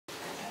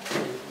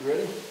You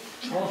ready?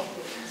 Sure.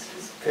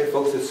 Okay,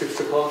 folks, it's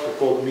 6 o'clock. I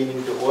call the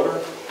meeting to order.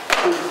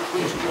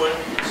 Please join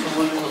in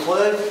saluting the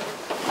flag.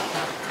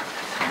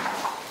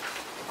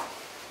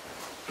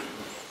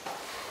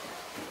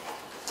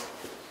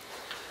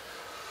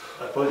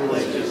 I pledge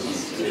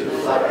allegiance to the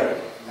flag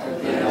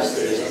of the United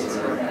States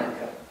of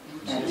America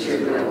and to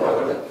the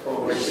republic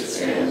for which it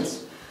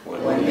stands,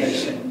 one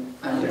nation,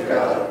 under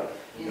God,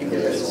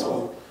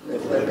 indivisible,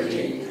 with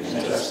liberty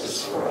and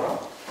justice for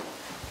all.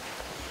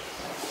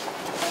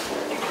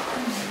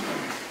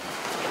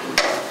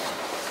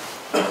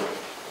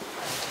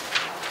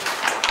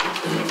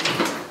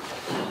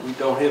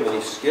 We don't have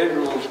any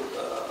scheduled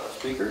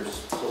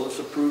speakers, so let's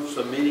approve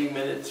some meeting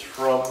minutes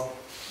from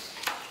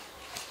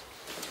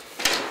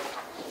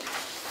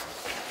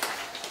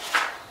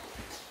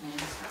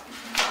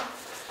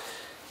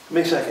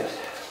May 2nd.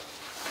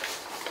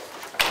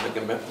 Make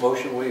a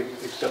motion we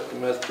accept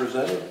them as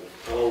presented.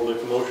 I'll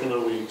make a motion that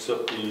we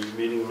accept the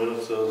meeting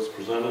minutes as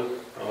presented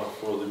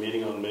for the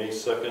meeting on May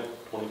 2nd,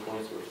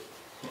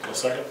 2023. A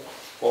second.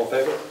 All in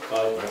favor?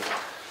 Aye.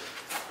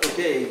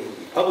 Okay,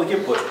 public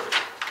input.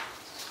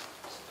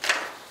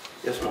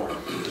 Yes, Mark.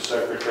 The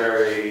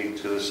secretary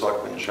to the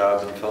Selectmen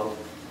job and fill?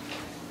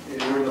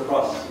 We're in the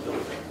process of doing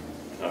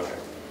it. Okay.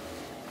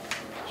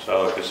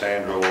 So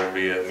Cassandra will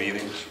be at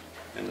meetings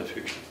in the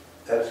future?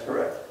 That's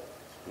correct.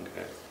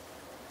 Okay.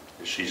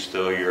 Is she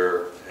still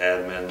your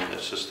admin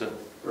assistant?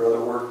 For other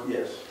work,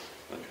 yes.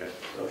 Okay.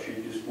 So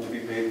she just will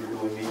be paid for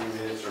doing meeting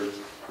minutes or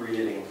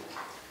creating.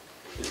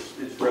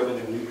 It's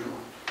revenue neutral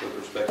with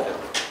respect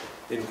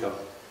to income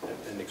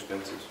and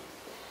expenses.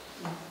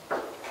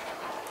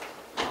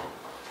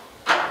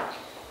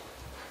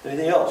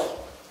 Anything else?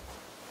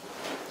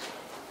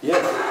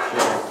 Yes.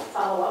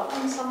 Follow up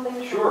on something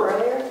from Sure.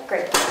 earlier?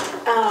 Great.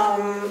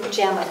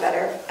 Jan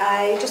Better.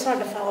 I just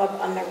wanted to follow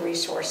up on the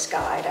resource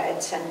guide. I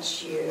had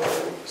sent you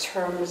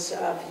terms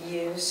of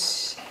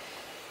use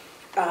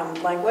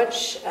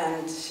language,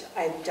 and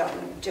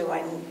do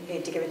I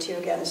need to give it to you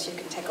again so you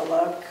can take a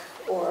look?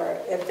 Or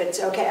if it's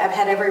okay, I've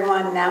had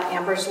everyone, now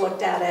Amber's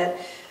looked at it,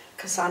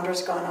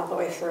 Cassandra's gone all the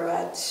way through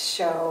it.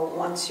 So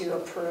once you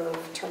approve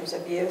terms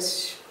of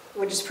use,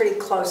 which is pretty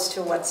close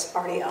to what's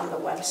already on the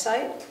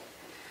website,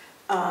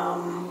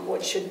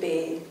 which should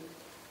be,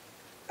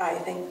 I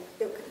think,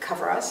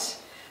 cover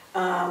us.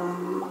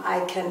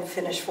 I can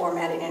finish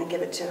formatting and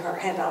give it to her,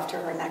 hand off to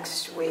her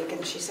next week,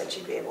 and she said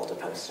she'd be able to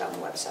post it on the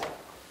website.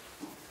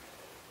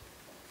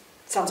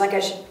 Sounds like I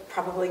should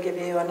probably give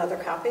you another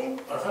copy.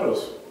 I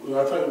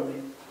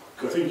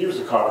think here's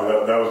a copy.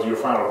 That was your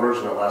final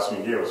version that last one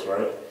you gave us,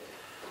 right?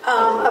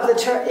 Of the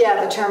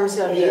terms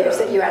of use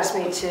that you asked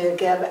me to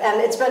give, and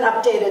it's been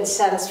updated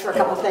since for a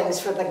couple things.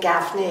 For the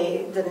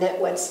Gaffney, the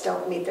nitwits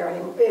don't meet their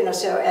any,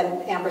 so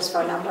and Amber's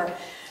phone number.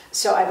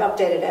 So I've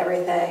updated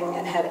everything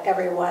and had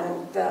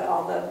everyone,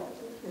 all the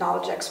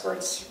knowledge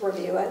experts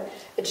review it.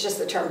 It's just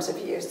the terms of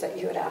use that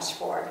you had asked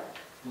for.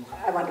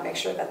 I wanted to make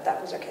sure that that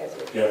was okay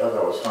with you. Yeah, I thought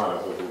that was fine. I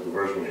thought the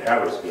version we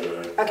had was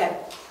good. Okay.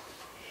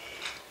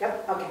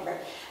 Yep, okay, great.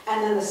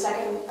 And then the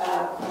second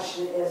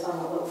question is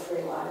on the Little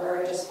Free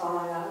Library. Just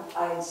following up,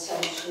 I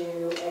sent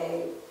you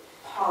a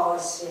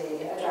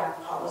policy, a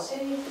draft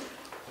policy.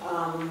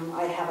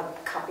 I have a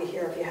copy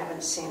here if you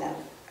haven't seen it.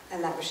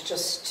 And that was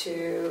just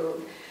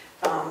to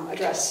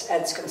address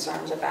Ed's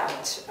concerns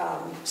about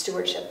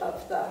stewardship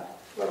of the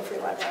Little Free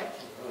Library.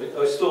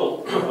 I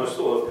still have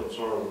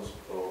concerns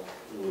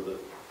with it,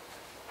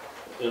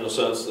 in the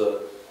sense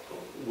that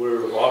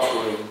we're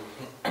offering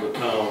the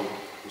town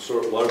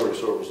library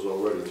services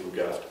already through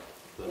Gaffney.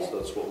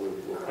 That's what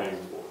we're paying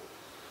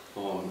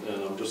for.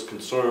 And I'm just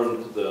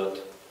concerned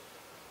that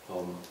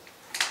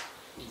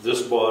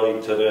this body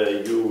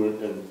today, you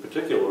in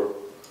particular,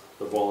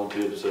 have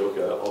volunteered to say,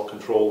 okay, I'll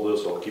control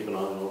this, I'll keep an eye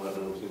on it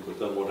and everything, but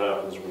then what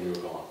happens when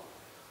you're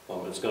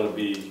gone? It's going to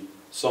be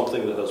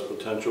something that has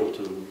potential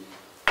to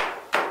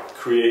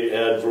create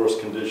adverse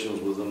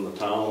conditions within the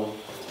town,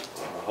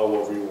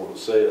 however you want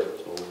to say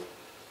it. So,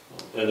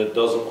 and it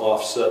doesn't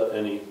offset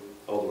any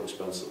other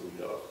expense that we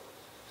have.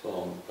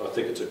 I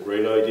think it's a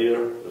great idea.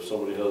 If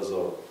somebody has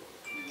a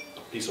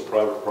piece of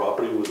private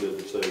property with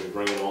it, say,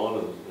 bring it on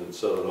and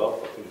set it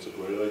up, I think it's a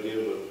great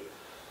idea.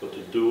 But to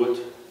do it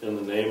in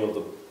the name of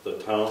the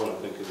town, I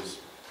think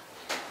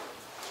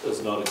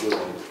is not a good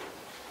idea.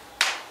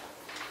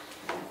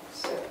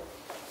 So,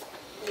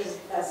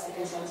 that's the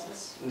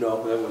consensus?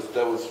 No, that's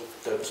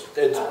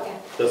Ed's. Okay.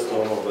 That's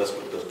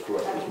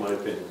correct. That's my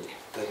opinion.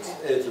 That's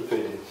Ed's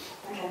opinion.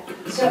 Okay.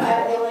 So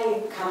the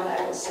only comment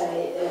I would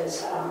say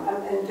is,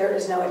 and there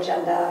is no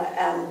agenda,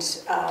 and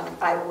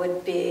I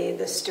would be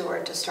the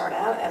steward to start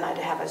out, and I'd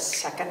have a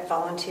second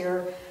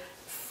volunteer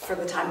for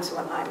the times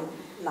when I'm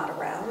not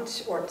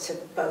around, or to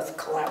both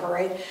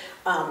collaborate,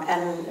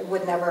 and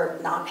would never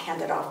not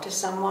hand it off to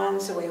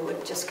someone, so we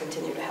would just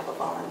continue to have a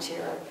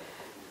volunteer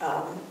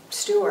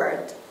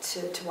steward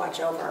to watch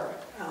over,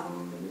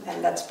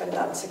 and that's been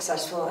done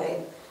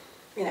successfully,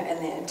 in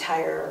the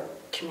entire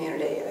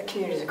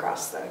communities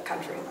across the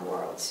country and the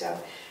world.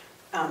 So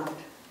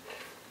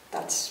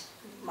that's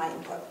my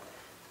input.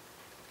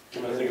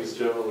 And I think it's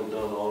generally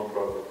done on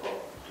private property,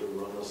 to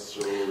run us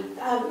through.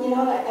 You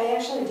know what, I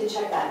actually did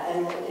check that,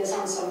 and it is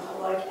on some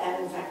public,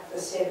 and in fact, the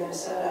state of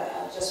Minnesota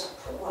just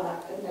put one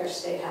up in their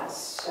state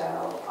house, so,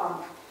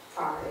 on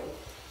property.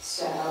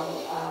 So,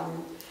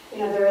 you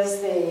know, there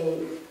is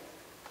the,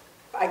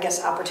 I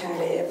guess,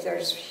 opportunity, if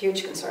there's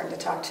huge concern, to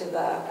talk to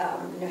the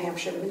New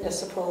Hampshire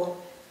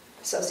Municipal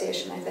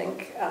Association, I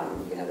think.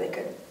 You know, they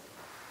could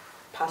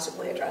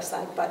possibly address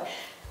that, but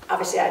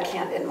obviously I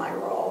can't, in my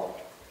role,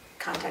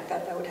 contact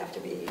that. That would have to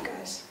be you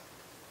guys.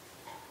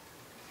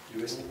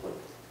 You have any plans?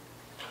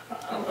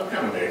 I'm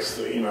kind of mixed.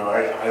 You know,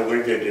 I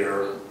like the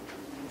idea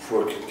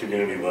for a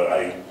community, but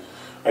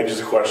I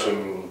just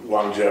question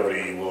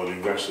longevity. Will it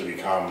eventually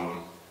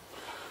become,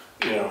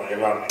 you know,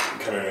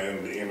 kind of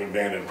an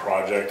abandoned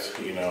project?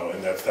 You know,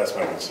 and that's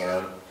my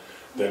concern.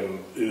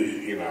 Then,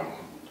 you know,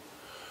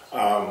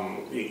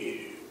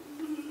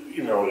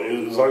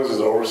 as long as there's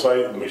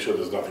oversight and make sure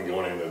there's nothing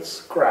going in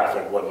that's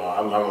graphic, whatnot.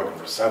 I'm not looking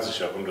for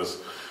censorship. I'm just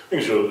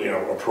making sure, you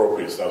know,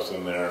 appropriate stuff's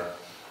in there.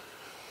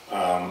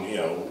 You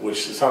know,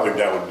 which it sounds like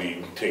that would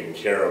be taken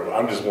care of.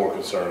 I'm just more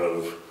concerned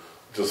of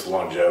just the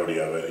longevity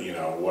of it. You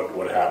know,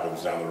 what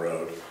happens down the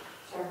road.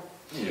 Sure.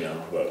 You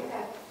know, but.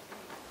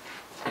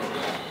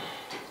 Okay.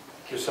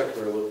 Your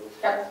secretary, Lou.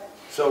 Yep.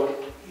 So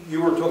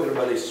you were talking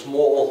about a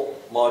small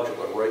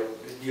modular, right?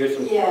 You had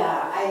some.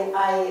 Yeah,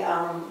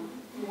 I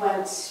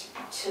went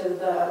to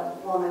the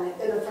woman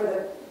for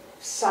the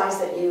size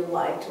that you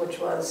liked, which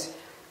was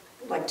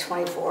like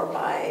 24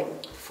 by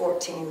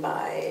 14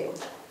 by,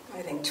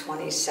 I think,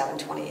 27,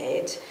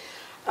 28.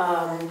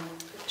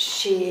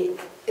 She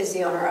is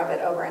the owner of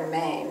it over in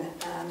Maine,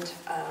 and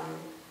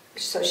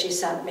so she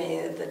sent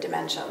me the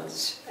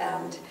dimensions,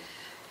 and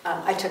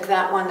I took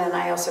that one, and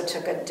I also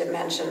took a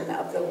dimension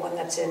of the one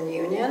that's in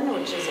Union,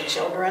 which is a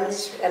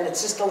children's, and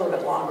it's just a little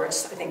bit longer.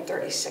 It's, I think,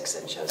 36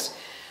 inches.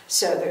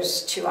 So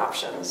there's two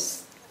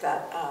options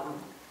that,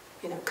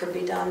 you know, could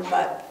be done,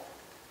 but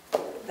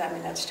I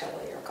mean, that's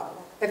totally your call.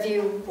 If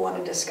you want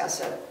to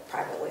discuss it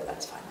privately,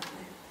 that's fine with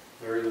me.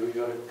 Mary Lou, you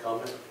got a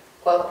comment?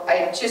 Well,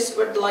 I just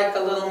would like a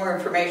little more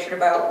information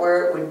about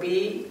where it would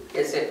be.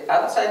 Is it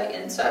outside,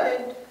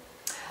 inside?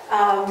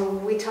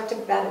 We talked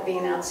about it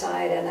being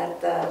outside, and at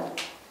the,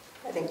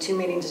 I think 2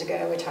 meetings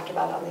ago, we talked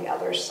about on the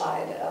other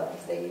side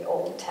of the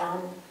old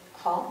town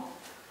hall.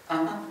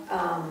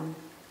 And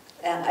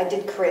I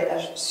did create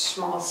a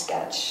small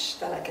sketch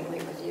that I can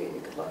leave with you.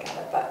 You could look at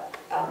it, but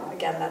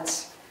again,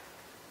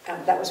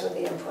 that was with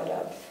the input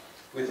of.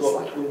 We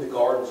thought between the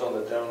gardens on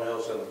the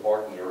townhouse and the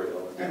parking area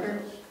on the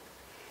townhouse.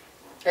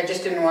 I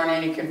just didn't want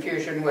any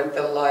confusion with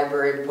the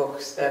library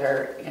books that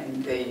are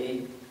in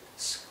the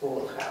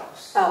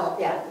schoolhouse. Oh,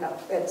 yeah, no,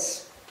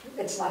 it's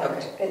not,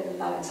 Okay.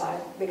 not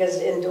inside, because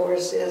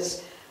indoors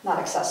is not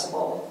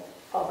accessible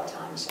all the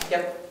time, so.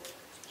 Yep,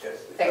 Yes.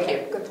 thank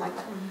you. Good point.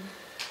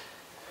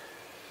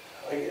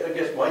 I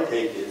guess my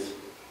take is,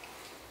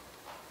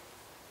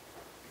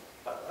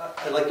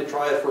 I'd like to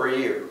try it for a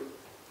year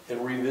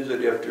and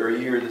revisit after a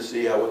year to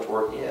see how it's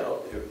working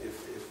out.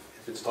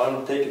 If it's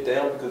time to take it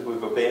down because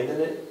we've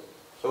abandoned it,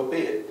 so be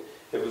it.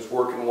 If it's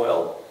working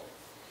well,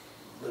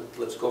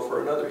 let's go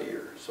for another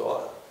year.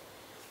 So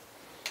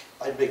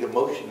I'd make a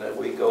motion that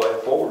we go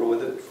forward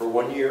with it for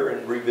 1 year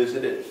and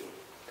revisit it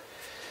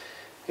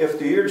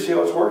after a year to see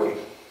how it's working.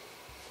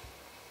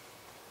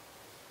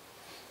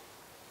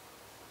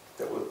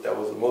 That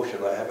was the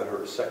motion. I haven't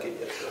heard a second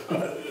yet. So.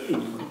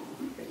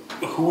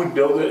 Who would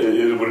build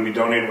it? Would it be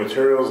donated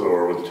materials,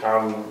 or would the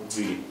town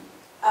be?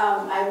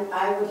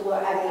 I would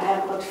look, I mean, I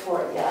haven't looked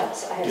for it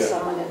yet. I have Yeah.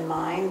 someone in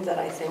mind that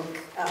I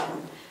think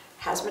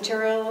has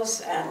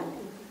materials and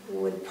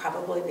would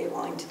probably be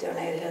willing to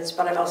donate his,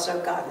 but I've also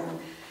gotten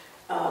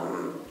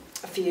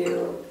a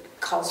few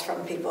calls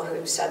from people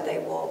who've said they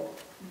will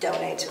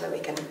donate so that we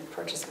can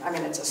purchase them. I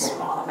mean, it's a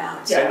small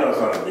amount. Yeah, so- I know it's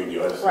not a big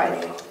deal. I just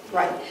Right, don't know.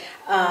 right.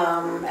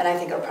 And I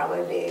think it'll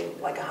probably be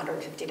like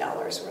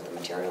 $150 worth of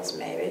materials,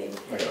 maybe.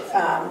 But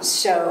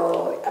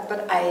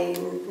I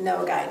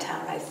know a guy in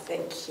town, I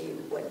think he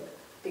would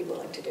be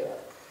willing to do it.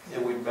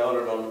 And we mount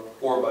it on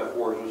 4x4s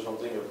or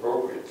something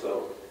appropriate,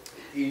 so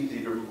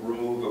easy to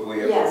remove if we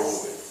have to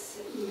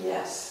remove it.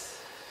 Yes.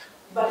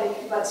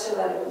 But so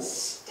that it would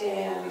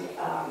stand,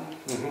 I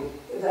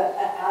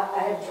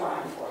have a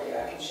drawing for you,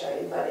 I can show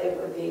you, but it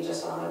would be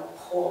just on a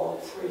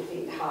pole 3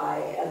 feet high,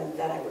 and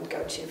then it would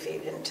go 2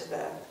 feet into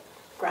the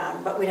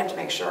ground, but we'd have to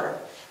make sure,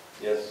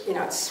 Yes. you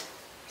know, it's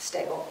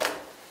stable.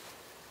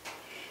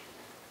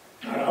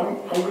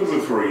 I'm good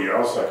with for a year.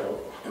 I'll second.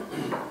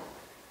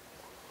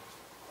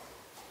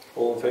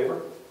 All in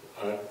favor?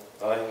 Aye.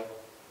 Aye.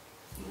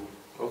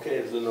 Okay,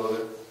 is there no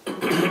other?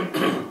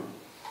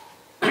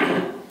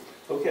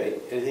 Okay,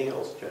 anything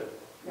else, Jen?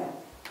 No,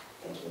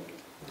 thank you.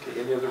 Okay,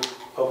 any other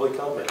public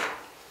comment?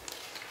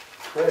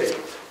 Craig?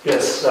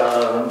 Yes,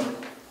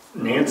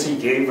 Nancy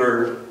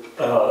Gaver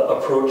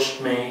approached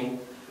me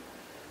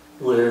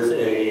with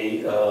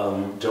a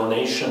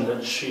donation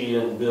that she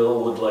and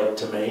Bill would like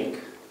to make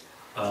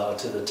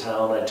to the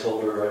town. I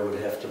told her I would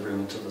have to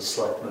bring it to the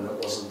selectmen.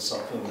 It wasn't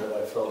something that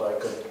I felt I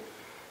could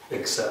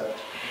accept.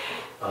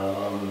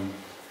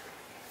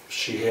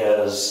 She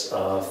has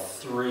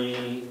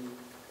 3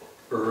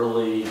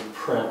 early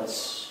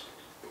prints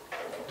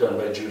done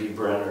by Judy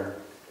Brenner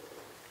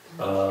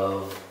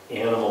of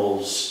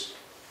animals,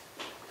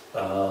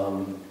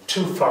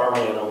 2 farm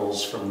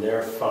animals from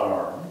their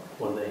farm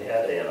when they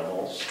had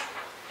animals,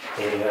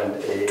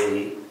 and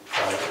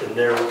and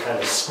they're kind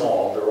of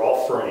small, they're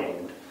all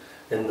framed,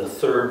 and the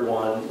 3rd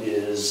one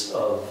is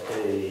of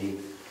a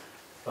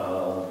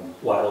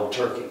wild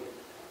turkey.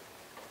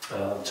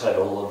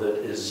 Title of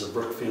it is a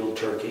Brookfield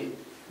turkey,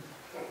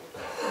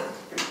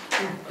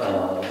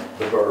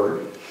 the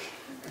bird,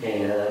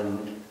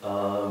 and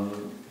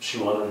she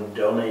wanted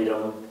to donate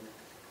them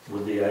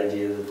with the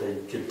idea that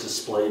they'd get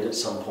displayed at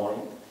some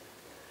point.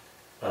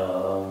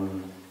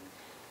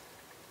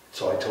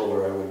 So I told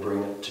her I would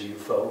bring it to you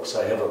folks.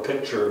 I have a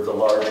picture of the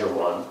larger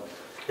one.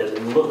 It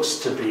looks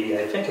to be,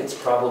 I think it's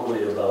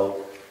probably about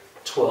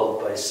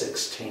 12 by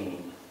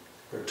 16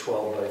 or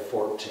 12 by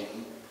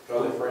 14.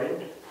 Are they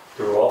framed?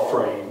 They're all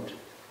framed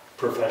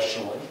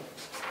professionally.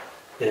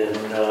 And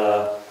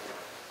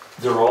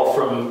they're all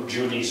from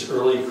Judy's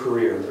early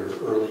career, their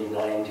early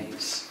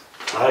 90s.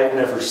 I've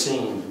never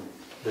seen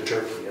the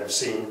turkey. I've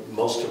seen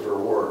most of her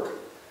work,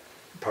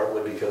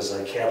 partly because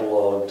I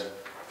cataloged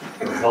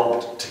or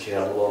helped to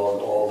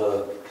catalog all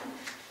the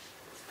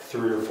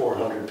 300 or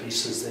 400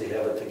 pieces they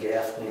have at the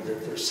Gaffney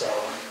that they're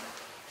selling.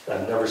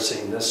 I've never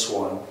seen this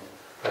one.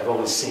 I've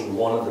only seen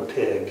one of the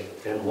pig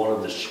and one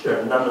of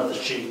the none of the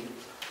sheep.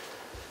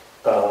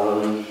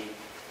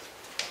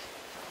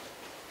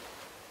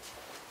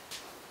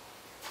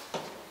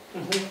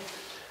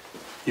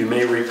 You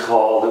may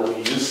recall that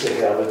we used to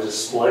have a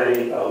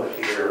display out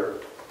here.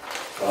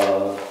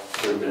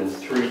 There have been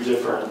 3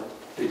 different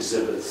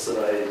exhibits that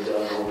I had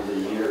done over the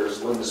years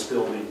when this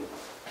building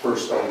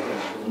first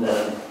opened, and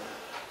then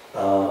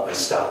I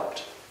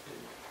stopped.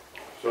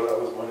 So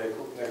that was my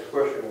next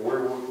question,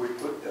 where would we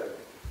put that?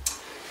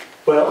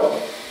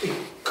 Well, it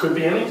could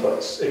be any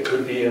place. It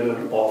could be in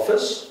an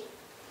office.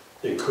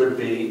 It could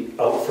be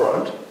out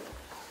front.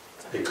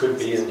 It could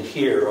be in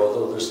here,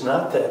 although there's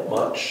not that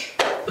much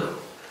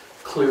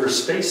clear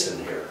space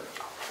in here.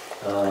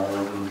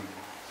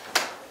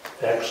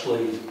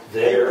 Actually,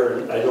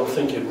 there, I don't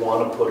think you'd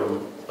want to put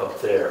them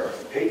up there.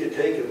 Hate to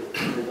take it,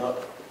 but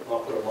not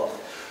put them up.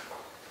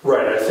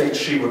 Right, I think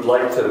she would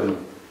like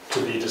them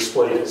to be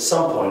displayed at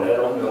some point. I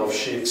don't know if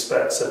she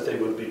expects that they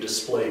would be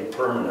displayed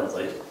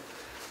permanently.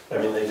 I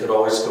mean, they could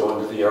always go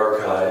into the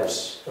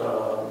archives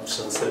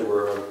since they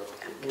were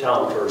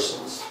town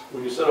persons.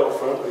 When you said out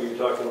front, are you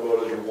talking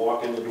about as you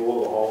walk in the door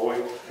of the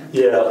hallway?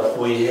 Yeah,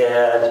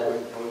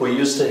 we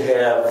used to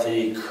have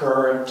the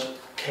current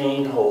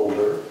cane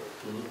holder.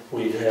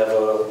 We'd have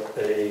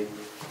a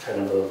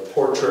kind of a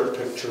portrait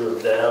picture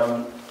of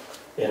them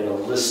and a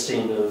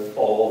listing of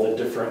all the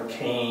different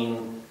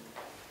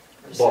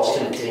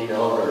Boston cane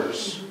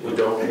owners. We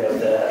don't have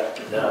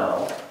that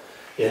now.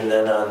 And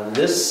then on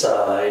this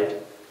side,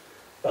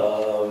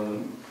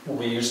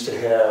 we used to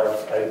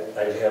have,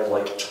 I'd have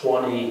like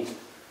 20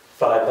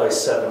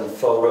 5x7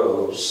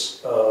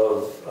 photos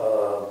of,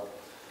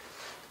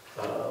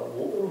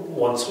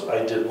 once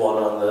I did one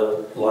on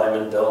the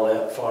Lyman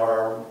Belknap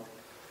farm.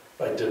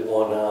 I did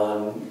one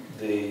on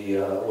the,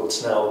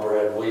 what's now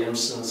Brad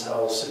Williamson's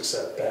house,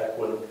 except back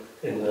when,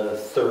 in the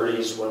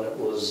 30s when it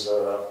was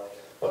a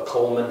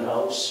Coleman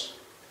house.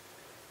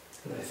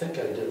 And I think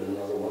I did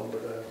another one,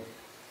 but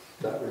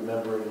I'm not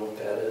remembering what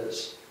that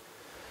is.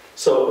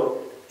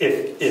 So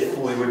if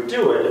we would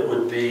do it, it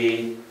would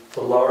be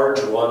the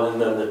large one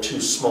and then the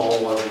 2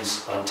 small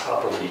ones on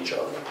top of each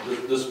other.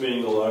 This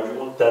being the larger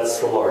one? That's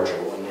the larger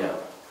one, yeah.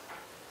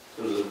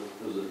 Is it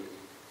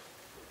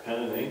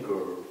pen and ink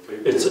or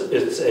paper?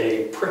 It's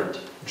a print.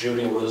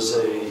 Judy was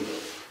a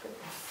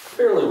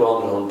fairly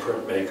well-known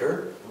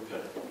printmaker.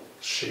 Okay.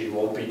 She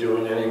won't be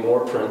doing any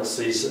more prints.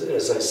 These,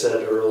 as I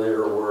said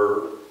earlier,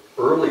 were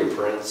early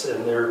prints,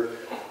 and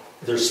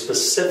they're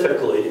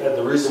specifically, and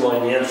the reason why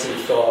Nancy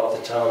thought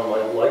the town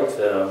might like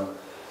them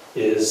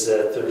is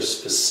that they're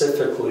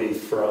specifically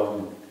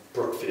from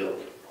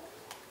Brookfield.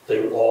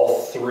 They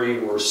all 3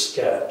 were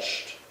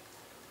sketched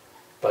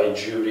by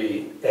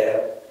Judy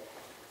at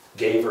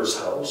Gaver's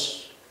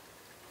house,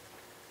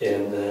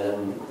 and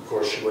then of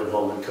course she went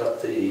home and cut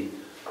the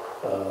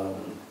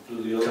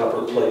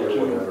copper plate or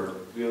whatever.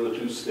 The other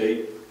 2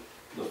 state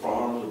the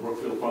farm, the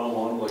Brookfield farm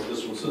on, like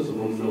this one says the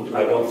Brookfield?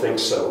 I don't think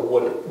so.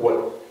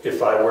 What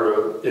if I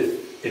were to,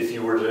 if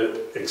you were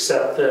to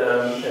accept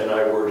them and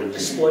I were to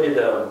display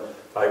them,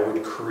 I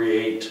would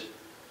create,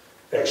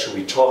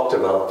 actually we talked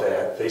about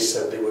that. They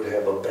said they would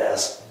have a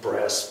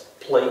brass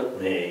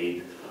plate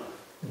made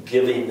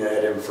giving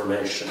that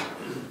information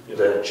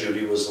that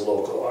Judy was a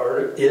local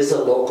artist, is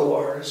a local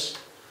artist,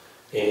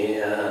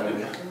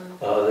 and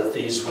that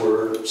these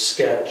were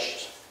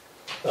sketched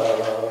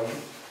on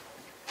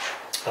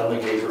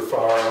the Gaver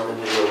farm in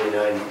the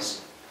early 90s.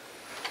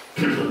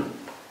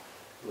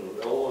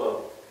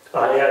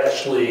 I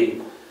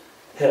actually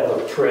have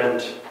a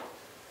print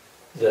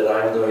that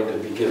I'm going to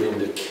be giving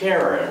to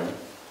Karen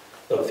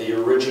of the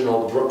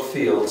original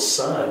Brookfield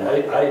sign.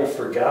 I had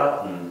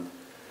forgotten.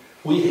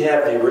 We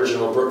have the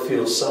original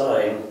Brookfield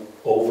sign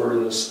over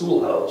in the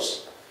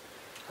schoolhouse.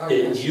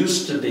 It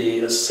used to be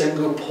a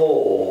single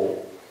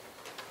pole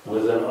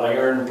with an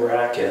iron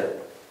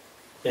bracket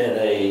and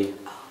a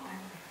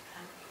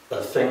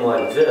thing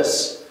like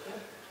this.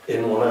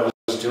 And when I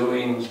was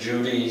doing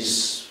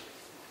Judy's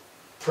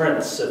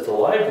prints at the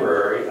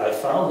library, I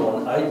found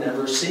one. I'd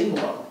never seen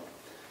one.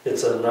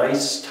 It's a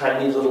nice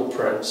tiny little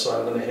print, so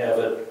I'm going to have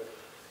it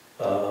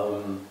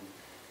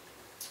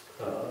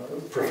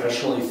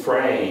professionally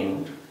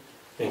framed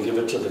and give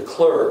it to the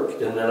clerk,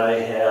 and then I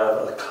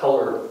have a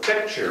color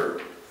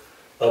picture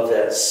of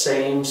that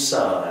same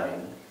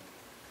sign,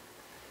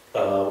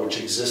 which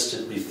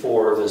existed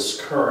before this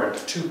current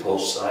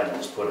two-post sign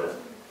was put in.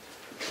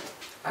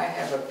 I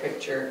have a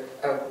picture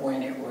of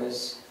when it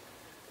was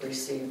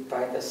received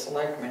by the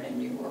selectmen,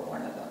 and you were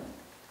one of them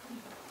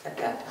at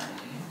that time.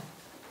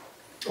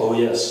 Oh,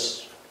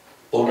 yes.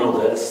 Oh,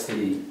 no, that's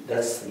the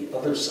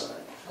other sign.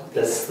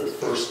 That's the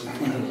first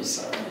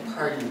sign.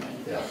 Pardon me.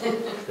 Yeah,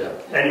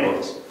 yeah.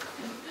 Anyways.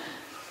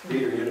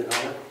 Peter, you had a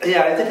comment?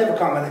 Yeah, I did have a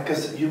comment,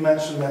 because you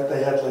mentioned that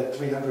they had like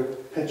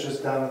 300 pictures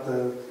down at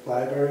the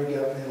library,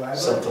 Gaffney Library.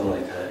 Something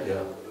like that,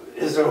 yeah.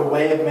 Is there a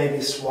way of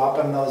maybe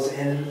swapping those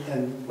in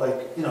and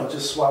like, you know,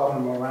 just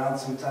swapping them around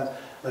sometimes?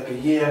 Like a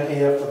year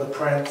here for the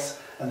prints,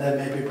 and then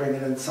maybe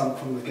bringing in some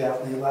from the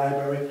Gaffney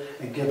Library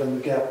and giving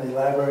the Gaffney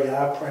Library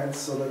our prints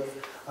so that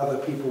other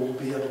people will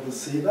be able to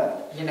see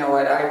that? You know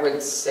what I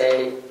would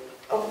say?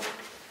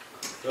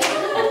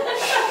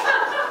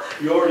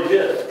 You already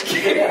did.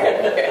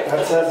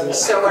 That says it.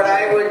 So what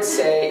I would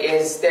say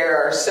is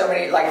there are so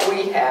many, like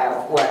we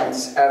have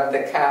ones of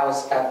the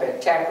cows up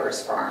at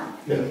Tapper's farm.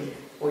 Yeah.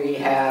 We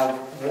have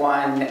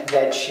one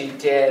that she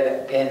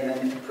did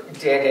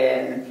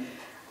in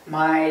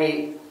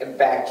my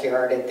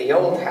backyard at the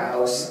old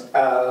house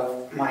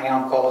of my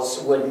uncle's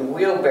wooden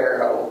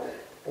wheelbarrow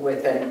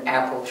with an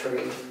apple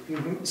tree.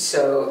 Mhm.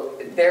 So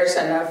there's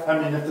enough I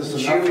mean, if there's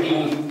enough.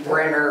 Judy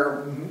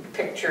Brenner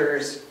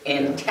pictures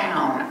in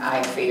town,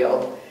 I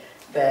feel,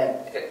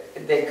 that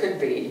they could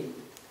be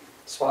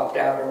swapped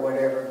out or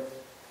whatever.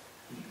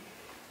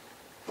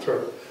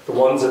 Sure. The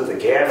ones at the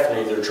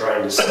Gaffney they're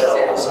trying to sell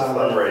as a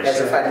fundraiser. As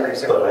a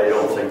fundraiser. But I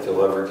don't think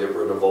they'll ever get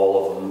rid of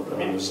all of them. I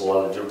mean, there's a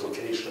lot of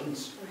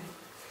duplications.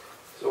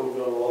 So we're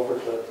going to offer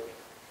that.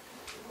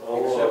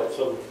 I'll accept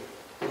some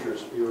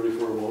pictures. You ready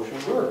for a motion?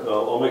 Sure.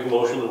 I'll make a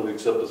motion that we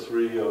accept the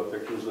 3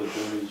 pictures that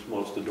Judy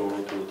wants to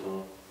donate to the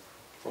town.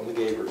 From the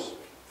Gavers.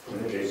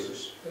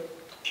 Jesus.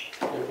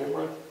 Okay,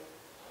 Brian?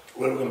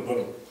 Where are we gonna put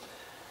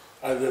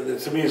them?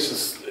 To me, it's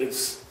just,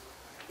 it's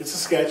a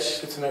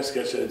sketch, it's a nice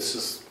sketch, it's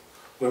just,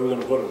 where are we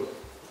gonna put them?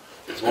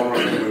 It's one more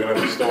thing we're gonna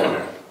have to store in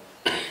there.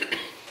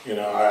 You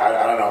know,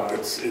 I don't know,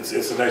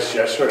 it's a nice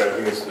gesture, I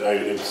think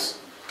it's,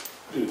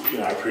 you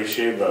know, I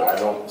appreciate it, but I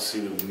don't see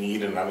the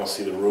need and I don't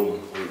see the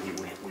room.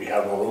 We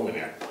have no room in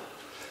here.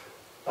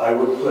 I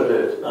would put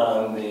it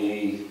on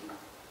the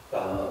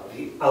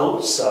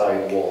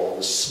outside wall,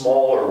 the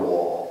smaller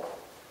wall.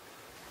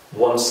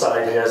 One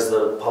side has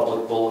the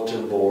public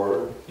bulletin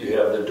board, you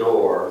have the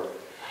door,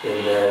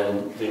 and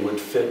then they would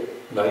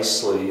fit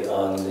nicely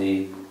on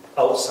the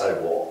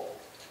outside wall,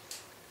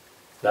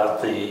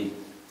 not the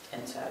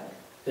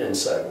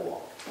inside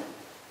wall.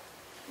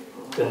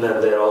 And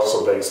then that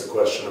also begs the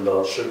question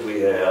about should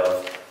we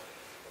have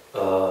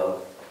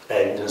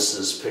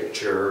Agnes's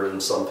picture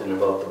and something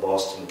about the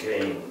Boston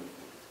cane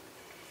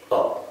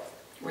up.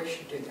 We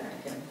should do that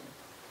again.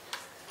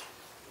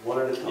 One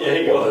at a time. Yeah,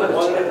 you go.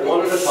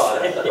 One at a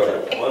time.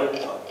 Right. One at a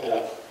time.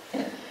 Yeah.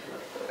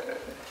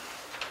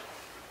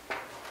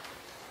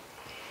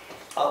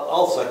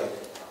 I'll second it.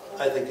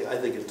 I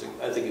think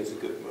it's a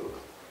good move.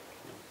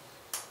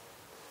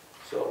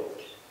 So,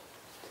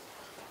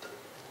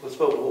 let's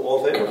vote.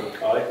 All in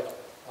favor? Aye.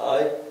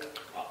 Aye.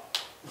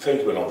 Thank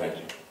you, but no thank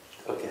you.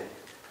 Okay.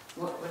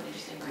 What did you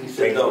say, He Ryan? said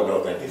Thank you, no.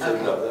 no thank you. He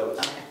said no. That was.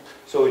 Okay.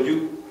 So would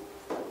you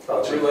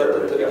I'll take relay care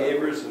that of to the it,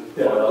 Gavers? And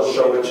yeah, and I'll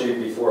show it to you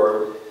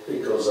before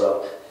it goes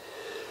up.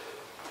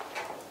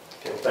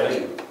 Okay. Thank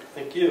you.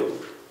 Thank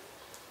you.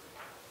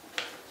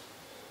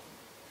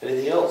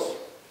 Anything else?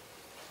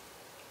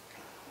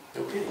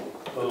 Okay.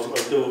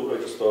 I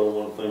just thought of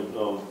one thing.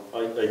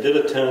 I did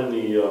attend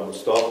the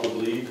Stop the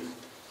Bleed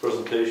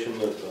presentation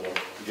that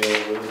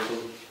Janet Livingston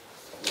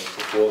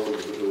put forth.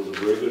 It was a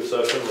very good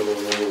session. There were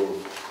a number of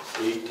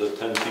 8 to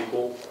 10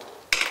 people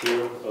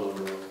here.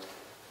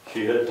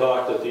 She had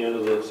talked at the end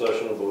of the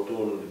session about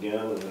doing it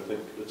again, and I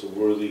think it's a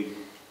worthy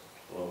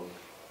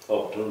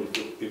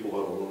opportunity for people who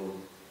have a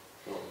room.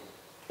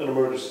 An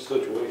emergency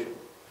situation.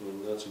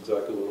 And that's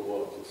exactly what it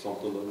was. It's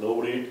something that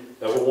nobody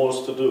ever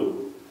wants to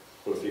do,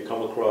 but if you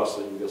come across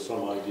it, you get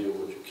some idea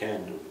what you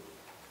can do.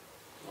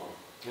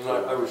 And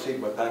I received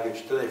my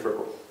package today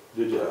for.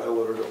 Did you? I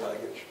ordered a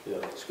package. Yeah.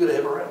 It's good to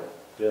have around.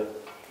 Yeah.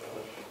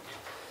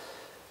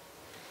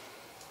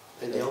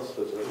 Anything else?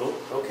 That's it. No?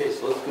 Okay,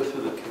 so let's go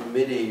through the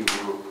committee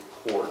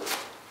report.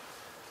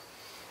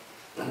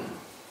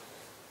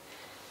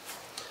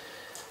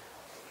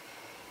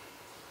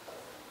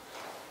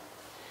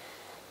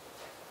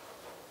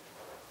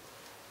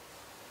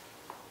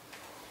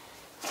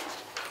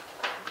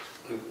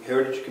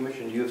 Heritage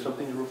Commission, do you have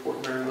something to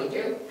report, Mary We Lou?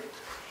 do.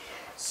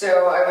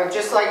 So I would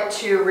just like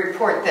to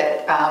report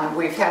that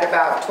we've had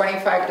about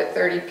 25 to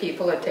 30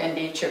 people attend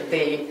each of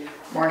the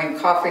morning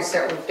coffees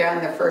that we've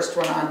done. The first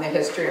one on the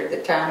history of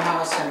the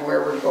townhouse and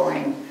where we're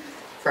going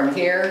from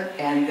here.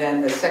 And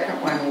then the second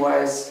one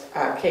was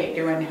Kate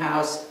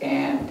Dewenhouse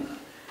and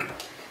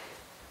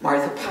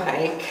Martha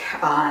Pike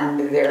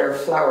on their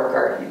flower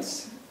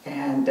gardens.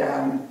 And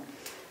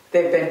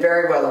they've been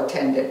very well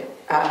attended.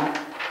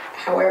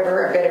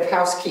 However, a bit of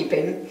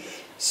housekeeping.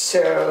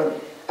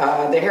 So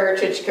the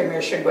Heritage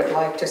Commission would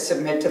like to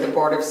submit to the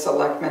Board of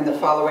Selectmen the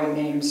following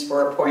names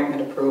for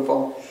appointment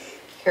approval.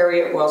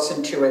 Harriet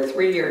Wilson to a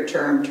 3-year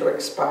term to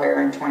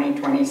expire in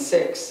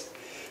 2026,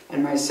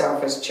 and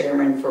myself as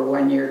chairman for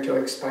 1 year to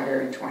expire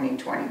in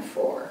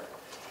 2024.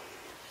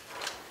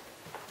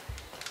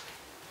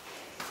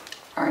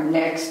 Our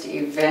next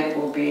event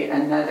will be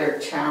another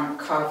town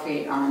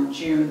coffee on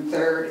June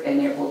 3rd,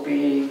 and it will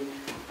be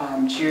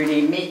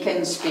Judy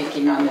Meakin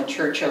speaking on the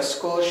Churchill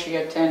School she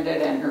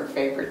attended and her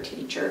favorite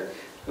teacher,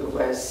 who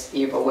was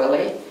Eva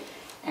Willie.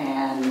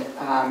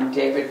 And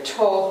David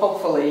Toll,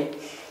 hopefully,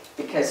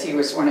 because he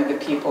was one of the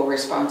people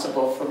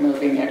responsible for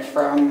moving it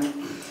from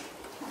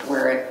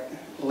where it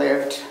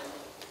lived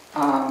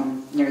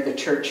near the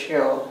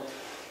Churchill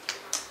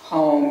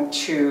home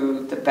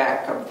to the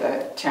back of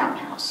the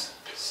townhouse.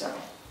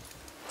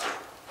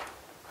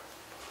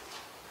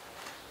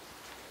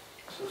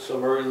 So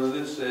Mary Lou,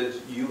 this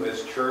says you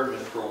as chairman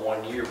for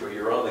 1 year, but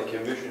you're on the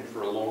commission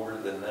for longer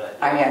than that.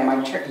 I had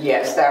my term,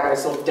 yes, that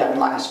was done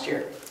last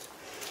year.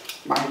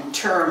 My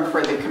term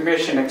for the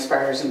commission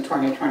expires in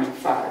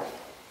 2025.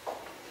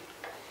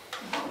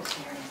 What was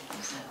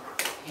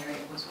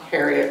Harriet? Was what?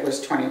 Harriet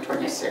was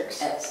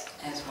 2026. As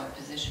what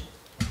position?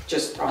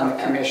 Just on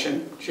the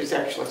commission. She's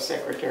actually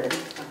secretary.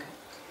 Okay.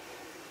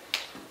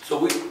 So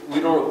we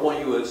don't appoint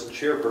you as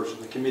chairperson,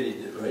 the committee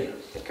did,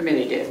 right? The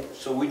committee did.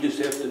 So we just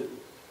have to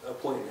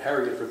appoint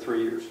Harriet for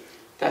 3 years.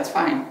 That's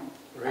fine.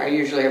 I Right?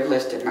 usually have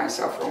listed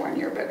myself for 1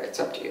 year, but it's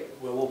up to you.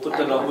 Well, we'll put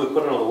that on, we'll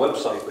put it on the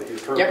website, but your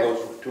term Yep. goes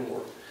for 2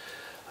 more.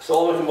 So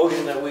I'll make a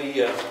motion that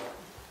we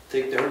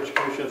take the Heritage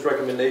Commission's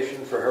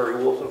recommendation for Harry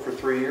Wilson for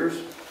 3 years.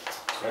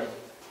 Right.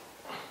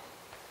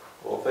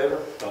 All in favor?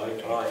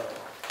 Aye. Aye.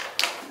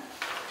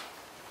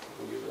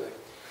 We'll give that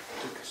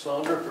to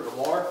Cassandra for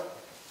tomorrow.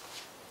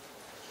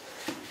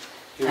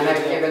 And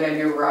I've given a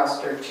new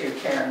roster to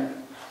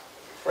Karen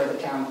for the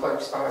town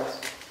clerk's office.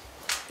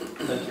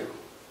 Thank you.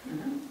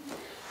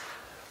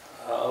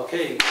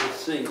 Okay, let's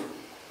see.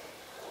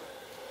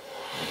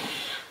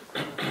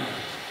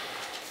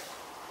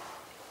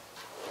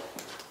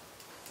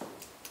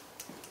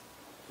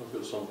 I've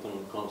got something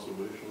on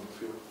conservation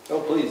if you.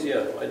 Oh, please,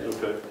 yeah, I do.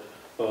 Okay.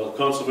 The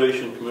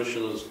Conservation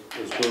Commission is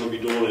going to be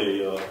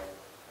doing a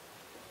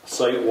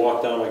site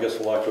walk down, I guess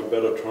for lack of a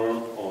better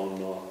term,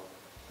 on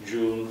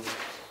June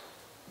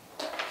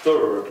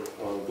 3rd,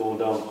 going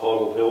down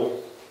Cottle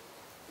Hill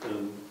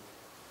and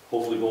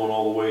hopefully going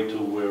all the way to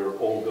where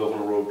Old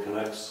Governor Road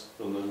connects,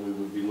 and then we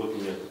would be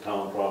looking at the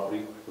town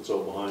property that's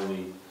out behind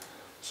the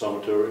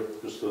cemetery,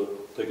 just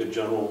to take a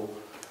general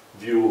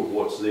view of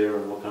what's there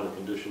and what kind of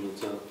condition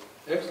it's in.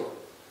 Excellent.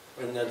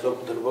 And that's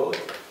open to the public?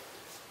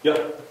 Yeah,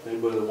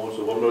 anybody that wants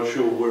to. I'm not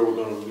sure where we're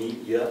going to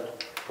meet yet,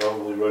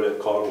 probably right at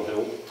Cottle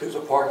Hill. There's a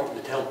parking,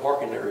 the town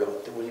parking area.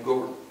 When you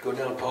go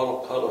down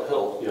Cottle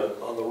Hill, Yeah.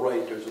 on the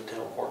right, there's a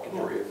town parking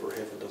area for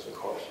half a dozen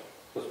cars.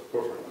 That's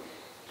perfect.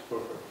 That's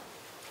perfect.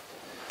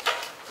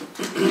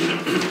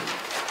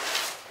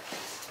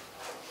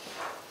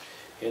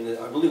 And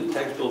I believe the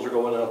tax bills are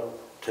going out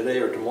today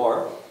or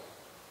tomorrow.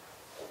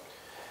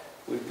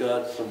 We've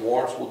got some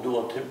warrants we'll do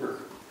on timber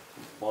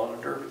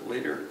monitor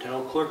later.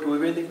 Town clerk, do we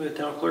have anything for the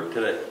town clerk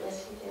today?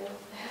 Yes, you do.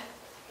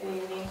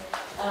 Good evening.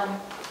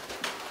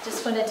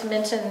 Just wanted to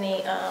mention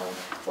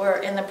we're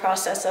in the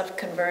process of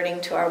converting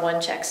to our one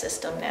check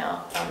system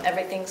now.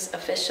 Everything's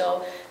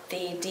official.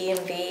 The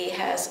DMV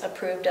has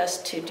approved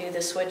us to do the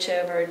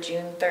switchover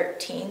June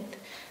 13th,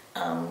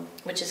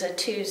 which is a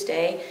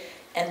Tuesday.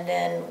 And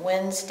then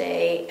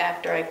Wednesday,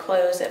 after I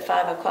close at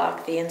 5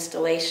 o'clock, the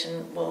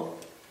installation will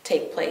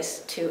take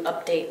place to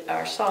update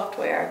our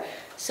software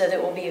so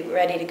that we'll be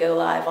ready to go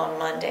live on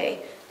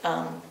Monday,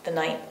 the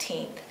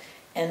 19th.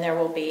 And there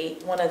will be,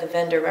 one of the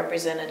vendor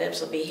representatives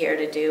will be here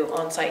to do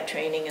on-site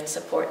training and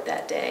support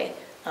that day.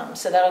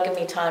 So that'll give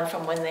me time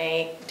from when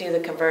they do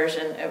the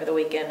conversion over the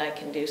weekend. I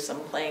can do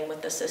some playing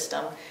with the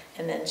system,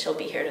 and then she'll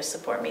be here to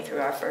support me through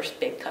our first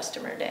big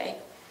customer day.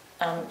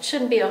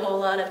 Shouldn't be a whole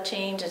lot of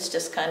change. It's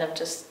just kind of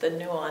just the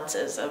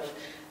nuances of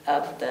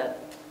the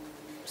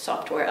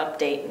software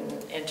update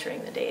and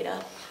entering the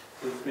data.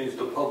 Which means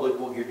the public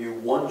will give you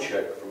one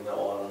check from now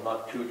on and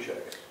not 2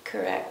 checks.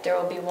 Correct. There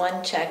will be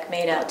one check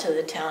made out to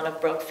the town of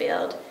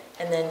Brookfield,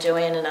 and then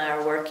Joanne and I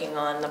are working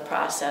on the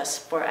process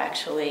for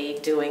actually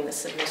doing the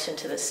submission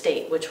to the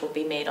state, which will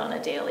be made on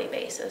a daily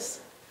basis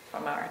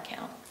from our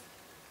account.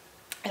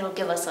 It'll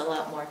give us a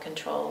lot more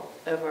control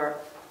over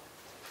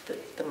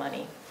the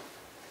money.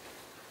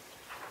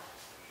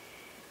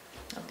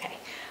 Okay.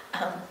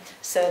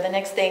 So the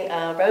next thing,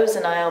 Rose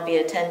and I will be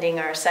attending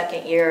our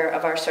second year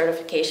of our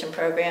certification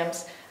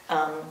programs,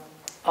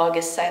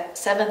 August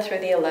 7th through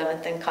the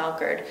 11th in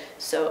Concord.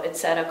 So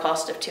it's at a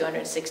cost of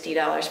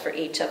 $260 for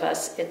each of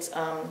us. It's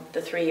the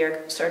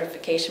 3-year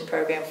certification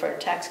program for a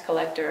tax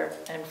collector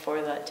and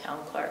for the town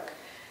clerk.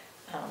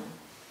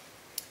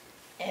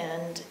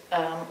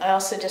 I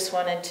also just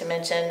wanted to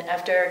mention,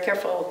 after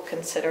careful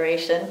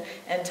consideration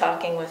and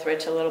talking with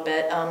Rich a little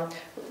bit,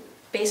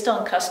 based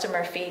on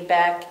customer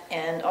feedback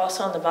and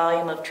also on the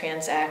volume of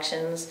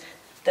transactions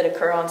that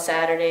occur on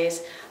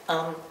Saturdays,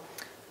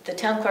 the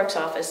town clerk's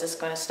office is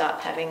going to stop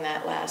having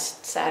that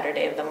last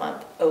Saturday of the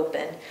month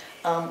open.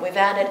 We've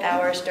added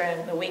hours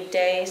during the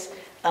weekdays,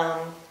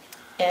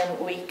 and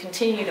we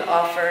continue to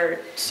offer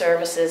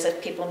services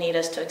if people need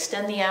us to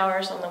extend the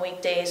hours on the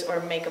weekdays or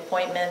make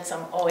appointments.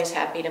 I'm always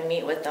happy to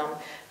meet with them.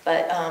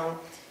 But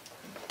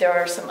there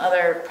are some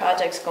other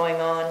projects going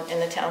on in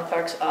the town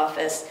clerk's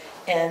office.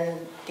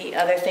 And the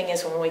other thing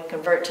is, when we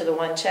convert to the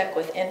one check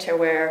with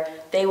Interware,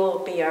 they will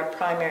be our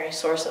primary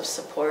source of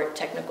support,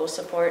 technical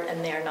support,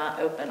 and they're not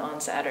open on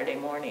Saturday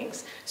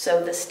mornings.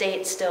 So the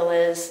state still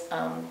is,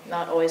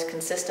 not always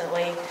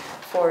consistently,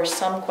 for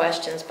some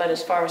questions, but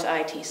as far as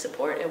IT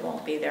support, it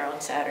won't be there on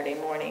Saturday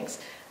mornings.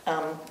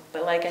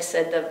 But like I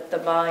said, the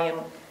volume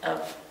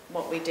of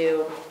what we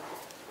do,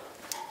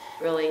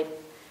 really,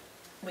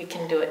 we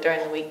can do it during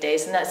the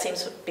weekdays, and that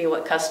seems to be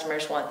what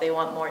customers want. They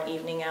want more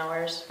evening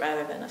hours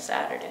rather than a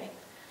Saturday.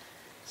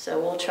 So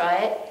we'll try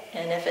it,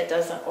 and if it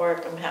doesn't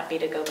work, I'm happy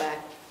to go back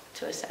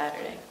to a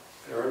Saturday.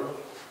 Fair enough.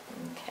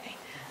 Okay.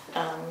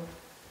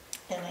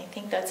 And I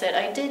think that's it.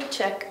 I did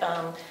check,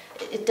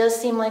 it does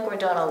seem like we're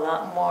doing a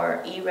lot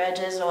more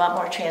e-regs, a lot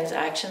more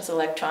transactions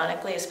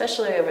electronically,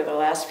 especially over the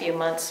last few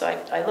months. So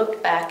I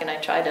looked back and I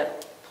tried to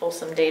pull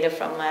some data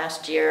from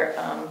last year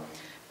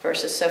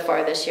versus so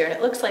far this year, and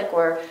it looks like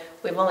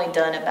we've only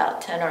done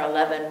about 10 or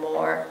 11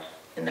 more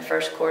in the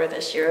first quarter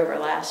this year over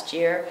last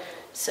year.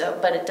 So,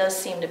 but it does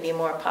seem to be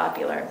more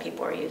popular and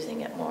people are using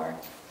it more.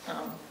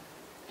 10,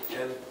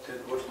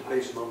 what's the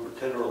base number,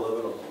 10 or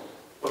 11?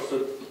 What's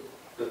the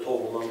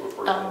total number,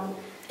 for example?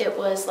 It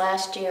was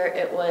last year,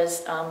 it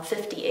was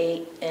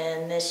 58,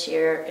 and this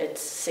year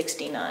it's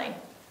 69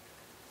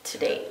 to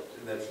date.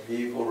 And that's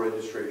vehicle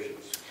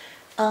registrations?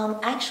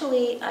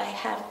 Actually, I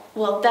have,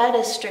 well, that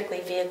is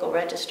strictly vehicle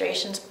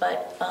registrations,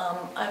 but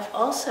I've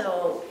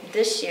also,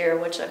 this year,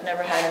 which I've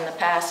never had in the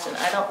past, and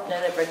I don't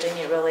know that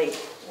Virginia really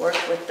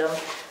worked with them,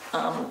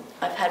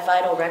 I've had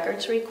vital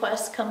records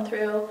requests come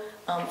through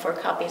for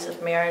copies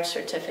of marriage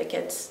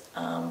certificates.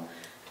 I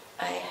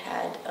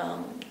had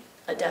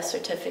a death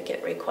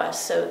certificate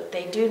request, so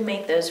they do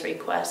make those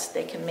requests.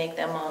 They can make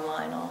them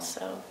online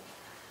also.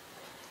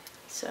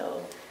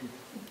 So,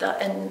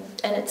 and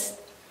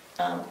it's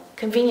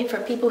convenient for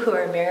people who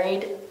are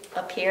married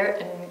up here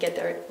and get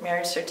their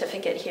marriage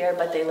certificate here,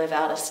 but they live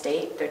out of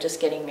state. They're just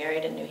getting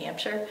married in New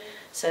Hampshire,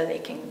 so they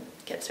can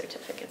get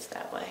certificates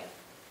that way.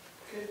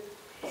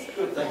 Okay,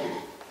 good, thank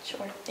you.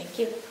 Sure, thank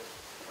you.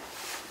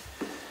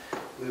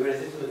 Do we have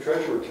anything from the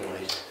treasurer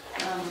tonight?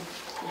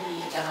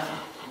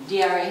 The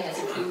DRA has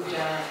approved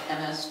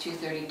MS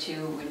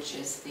 232, which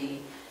is the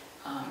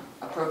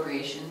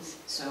appropriations,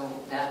 so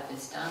that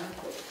is done.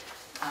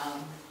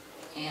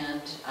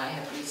 And I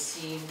have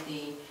received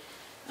the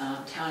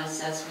town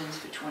assessments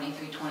for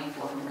 23-24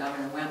 from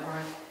Governor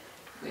Wentworth,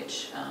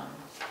 which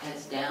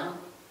is down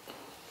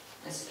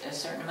a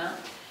certain amount.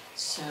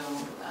 So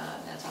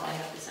that's all I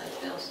have besides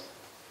bills.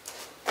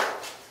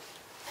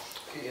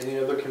 Okay, any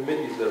other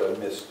committees that I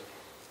missed?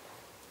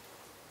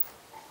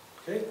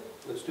 Okay,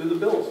 let's do the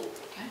bills.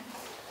 Okay.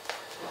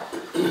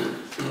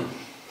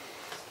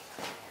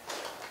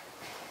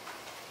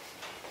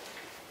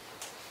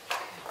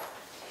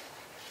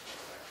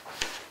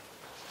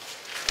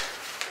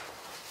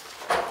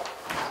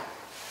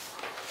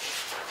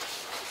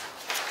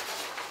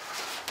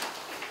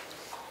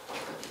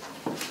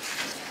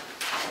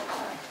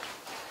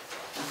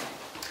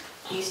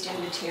 Eastern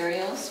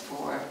Materials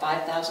for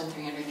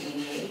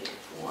 $5,388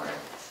 for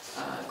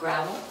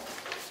gravel.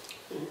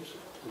 Oops.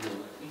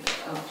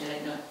 Oh, did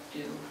I not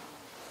do?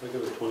 I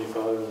got a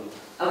 25 and...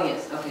 Oh,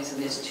 yes, okay, so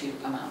there's two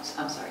amounts.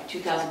 I'm sorry,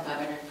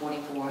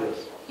 2,544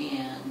 Yes.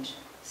 and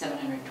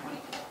 724.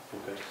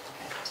 Okay. Okay,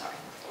 sorry.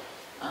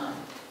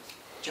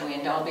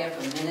 Joanne Dahlbeer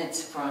for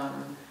minutes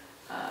from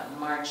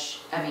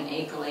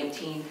April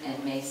 18th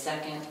and May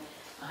 2nd,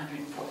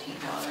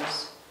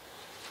 $114.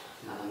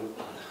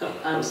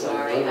 I'm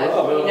sorry. You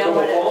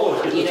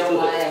know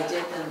why I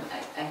did them?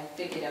 I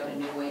figured out a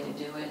new way to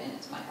do it, and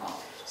it's my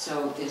fault.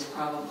 So there's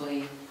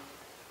probably,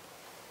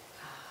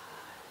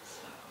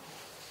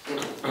 I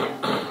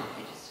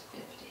just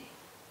 50.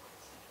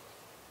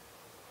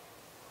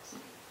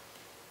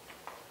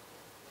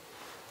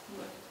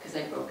 Because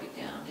I broke it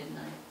down, didn't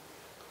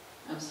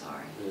I? I'm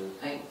sorry.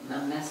 Yeah.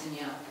 I'm messing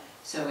you up.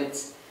 So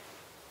it's,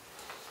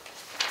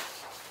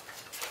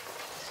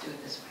 let's do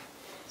it this way.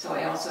 So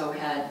I also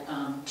had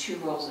 2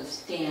 rolls of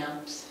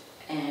stamps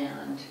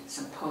and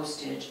some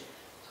postage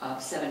of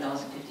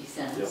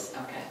 $7.50. Yep.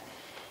 Okay.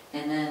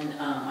 And then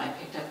I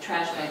picked up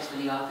trash bags for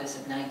the office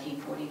of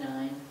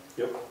 $19.49.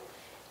 Yep.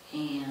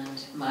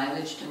 And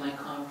mileage to my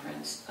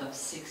conference of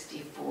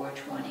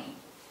 $64.20.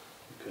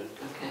 Okay.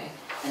 Okay,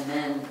 and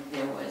then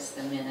there was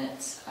the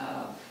minutes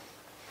of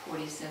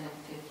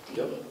 $47.50.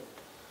 Yep.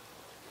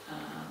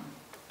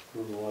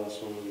 And the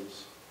last one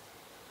is,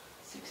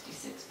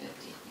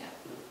 $66.50, yep,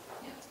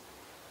 yep.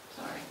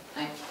 Sorry,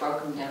 I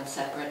broke them down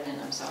separate,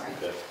 and I'm sorry.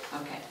 okay.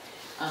 Okay.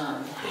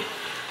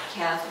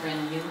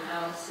 Catherine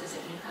Newhouse, is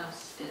it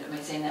Newhouse? Am I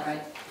saying that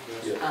right?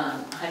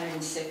 Yeah.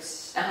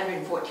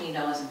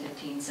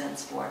 $114.15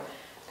 for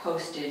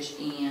postage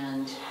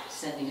and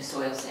sending a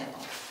soil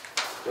sample.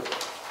 Yep.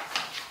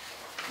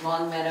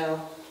 Long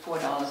Meadow,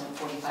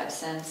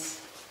 $4.45.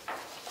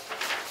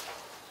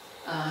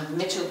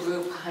 Mitchell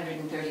Group,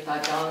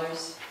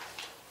 $135.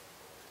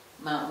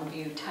 Mountain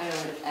View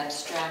Title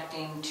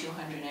Abstracting,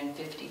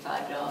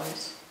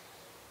 $255.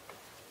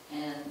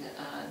 And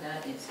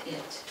that is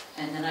it.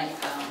 And then I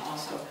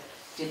also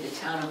did the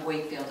Town of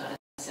Wakefield on a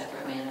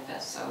separate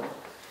manifest. So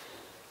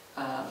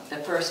the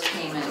first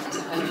payment is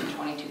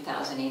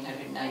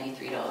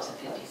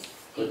 $122,893.50.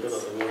 I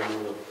gotta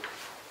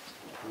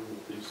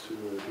move these two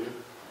right here.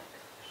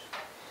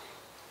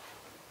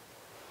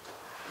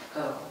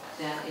 Oh,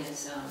 that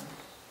is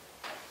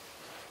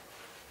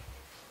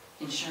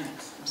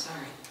insurance, I'm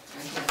sorry,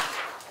 right here.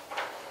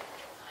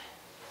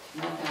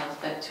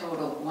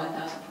 Total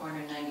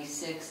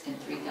 1,496 and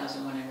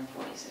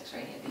 3,146,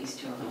 right here, these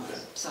two amounts,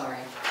 Okay. sorry.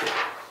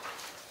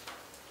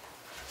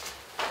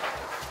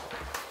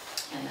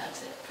 And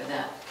that's it for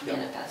that Yep.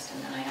 manifest,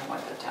 and then I have one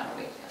for the Town of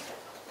Wakefield.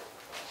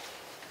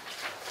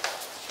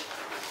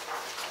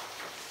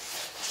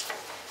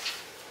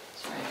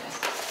 Sorry guys,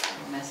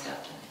 I messed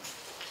up tonight.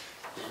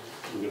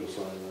 We're gonna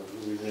sign that. Do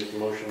we make a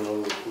motion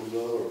on the approve that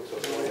or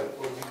accept So, yeah, that?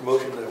 we'll make a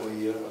motion that we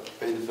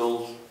pay the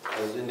bills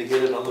as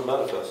indicated on the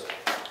manifest.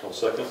 I'll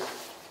second.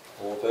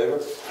 All in favor?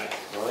 Aye.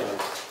 All right.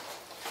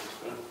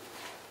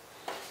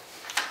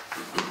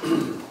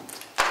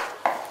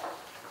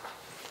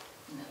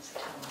 And that's the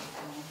Town of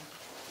Wakefield.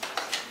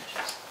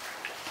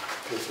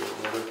 This is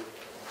another.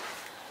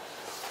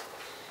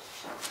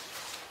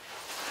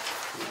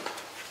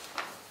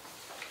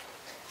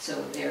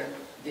 So they're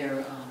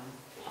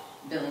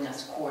billing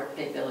us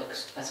they bill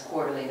us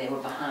quarterly. They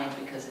were behind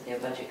because of their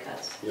budget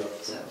cuts. Yeah.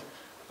 So,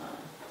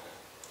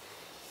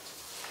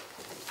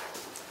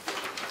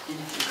 and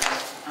if you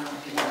guys, I don't know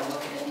if you want to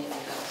look at any of the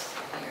bills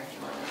here, if you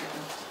want to look at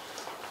them.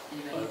 I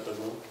Anybody? don't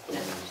know.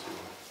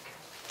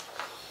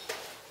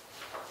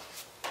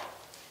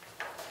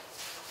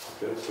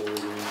 Okay, so we,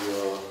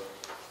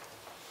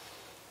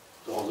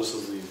 this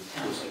is the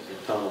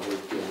town of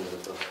Brookfield,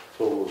 the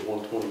total was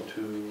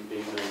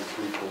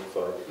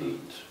 122,893.58.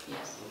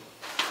 Yes,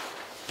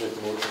 Make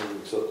a motion to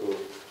accept the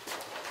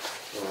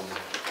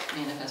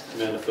manifest.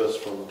 manifest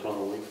from the town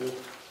of Wakefield.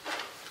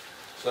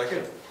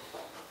 Second.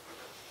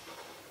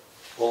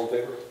 All in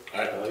favor?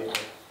 Aye.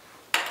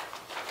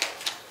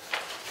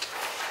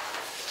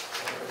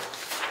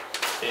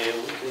 And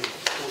we can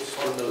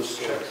sign those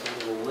checks a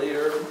little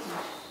later.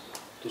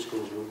 This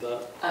goes with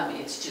that.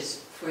 It's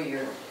just for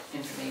your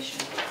information.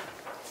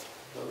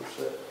 Another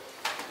set.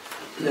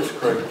 Yes,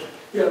 Craig.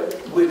 Yeah,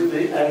 with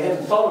the, I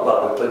hadn't thought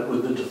about it, but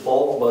with the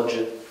default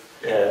budget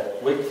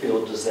at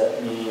Wakefield, does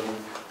that mean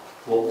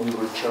what we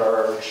were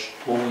charged,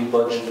 what we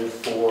budgeted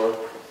for,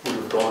 would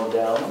have gone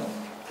down?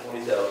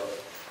 20,000.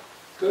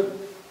 Good.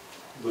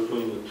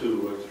 Between the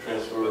two, right, the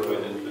transfer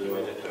Between and the two.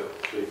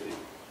 safety.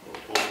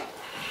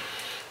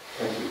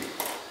 Thank you.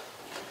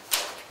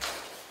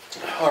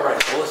 All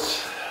right, well,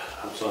 let's,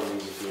 I'm signing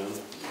these at the end.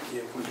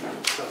 if we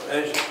can, so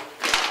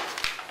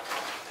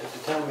at the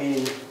town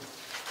meeting,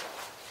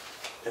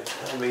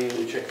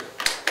 the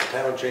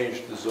town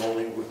changed the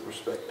zoning with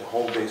respect to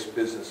home-based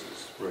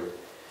businesses. Right.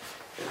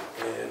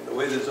 And the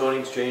way the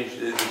zoning's changed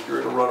is if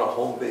you're gonna run a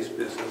home-based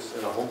business,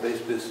 and a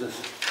home-based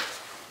business,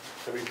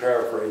 let me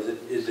paraphrase it,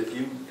 is if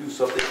you do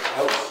something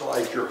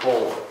outside your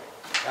home,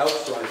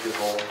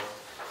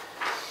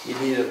 you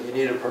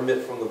need a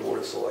permit from the Board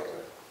of Selectmen.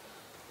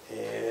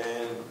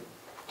 And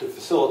to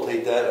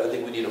facilitate that, I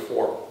think we need a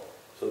form.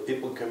 So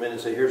people can come in and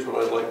say, here's what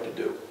I'd like to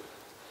do.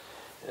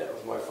 And that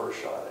was my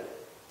first shot at it.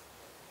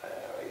 I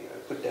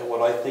put down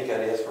what I think.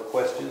 I'd ask for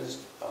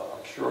questions.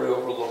 I'm sure I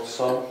overlooked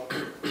some.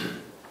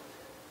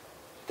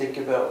 Think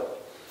about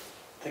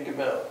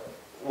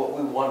what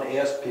we want to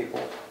ask people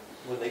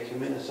when they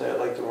come in and say, I'd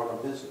like to run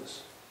a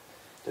business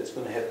that's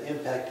going to have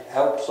impact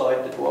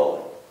outside the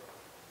dwelling.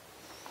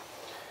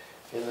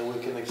 And then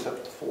we can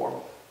accept the form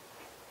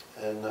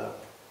and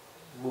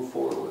move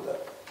forward with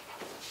that.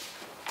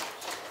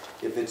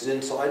 If it's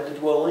inside the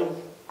dwelling,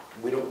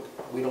 we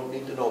don't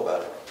need to know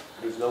about it.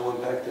 There's no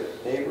impact to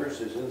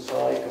neighbors, it's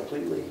inside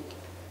completely.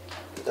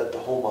 It's at the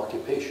home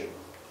occupation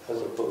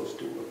as opposed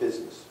to a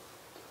business.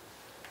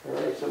 All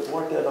right, so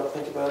mark that up,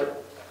 think about it.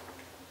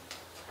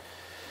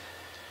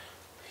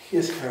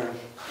 Yes, Karen?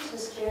 I'm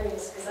just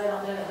curious, because I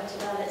don't know that much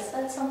about it. Is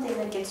that something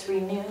that gets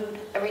renewed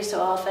every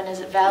so often? Is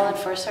it valid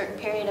for a certain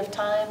period of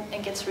time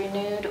and gets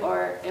renewed,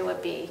 or it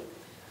would be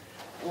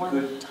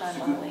one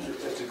time only?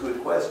 That's a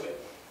good question.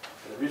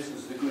 And the reason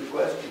it's a good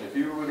question, if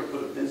you were going to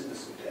put a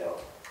business in town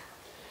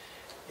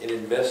and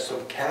invest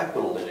some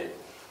capital in it,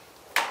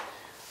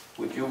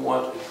 would you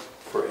want it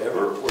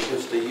forever or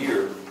just a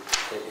year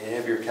and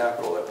have your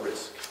capital at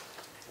risk,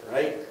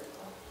 right?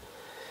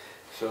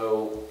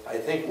 So I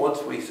think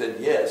once we said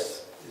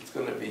yes, it's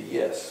going to be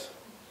yes.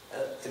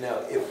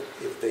 Now, if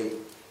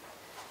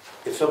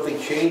something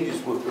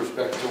changes with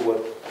respect to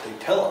what they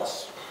tell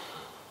us,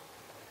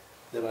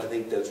 then I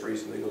think that's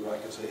reason to go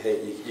back and say,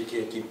 hey, you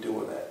can't keep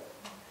doing that.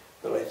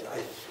 But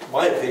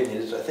my opinion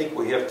is, I think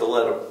we have to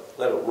let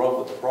it run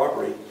with the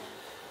property,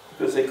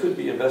 because they could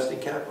be investing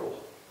capital,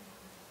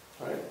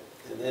 right?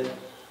 And then,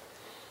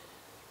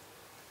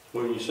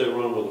 When you say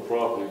run with the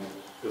property,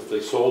 if they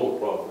sold the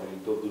property,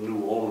 the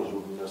new owners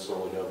wouldn't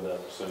necessarily have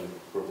that same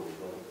privilege,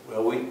 right?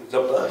 well, it's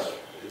up to us.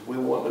 If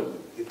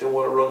they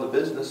want to run the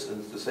business,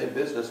 and it's the same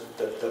business,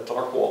 that's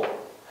our call.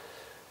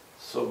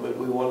 So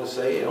we want to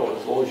say,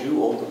 as long as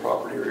you own the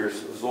property, or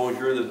as long as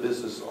you're the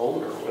business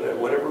owner,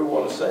 whatever we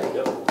want to say.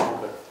 Yep.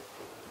 Okay.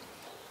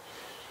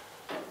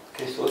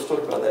 Okay, so let's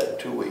talk about that in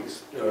 2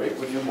 weeks. All right,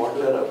 would you mark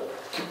that up?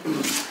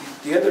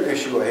 The other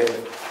issue I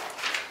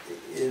have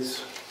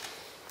is,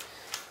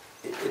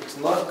 it's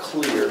not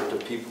clear to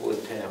people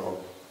in town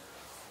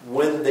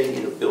when they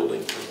need a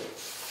building permit.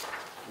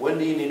 When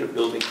do you need a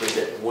building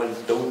permit, and when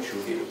don't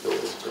you need a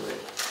building permit?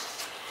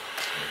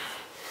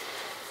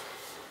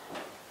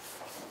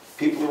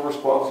 People are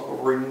responsible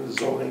for reading the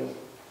zoning,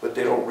 but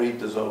they don't read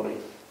the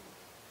zoning.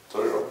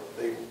 So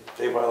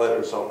they violate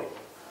our zoning.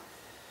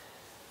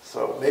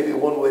 So maybe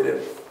one way to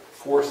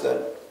force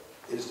that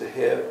is to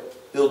have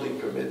building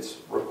permits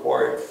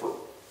required for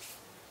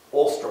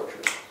all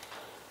structures.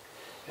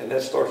 And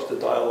that starts the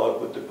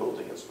dialogue with the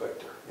building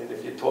inspector. And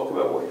if you talk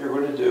about what you're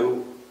going to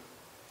do,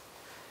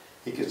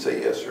 he could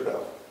say yes or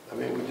no. I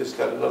mean, we just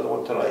got another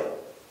one tonight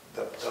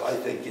that I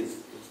think it's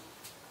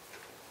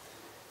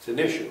an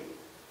issue.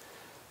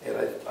 And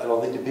I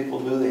don't think the people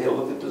knew they had to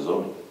look at the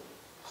zoning.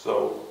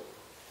 So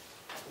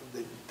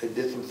they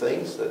did some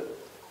things that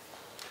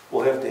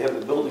we'll have to have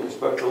the building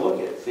inspector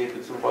look at, see if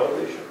it's in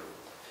violation.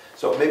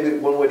 So maybe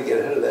one way to get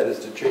ahead of that is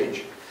to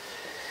change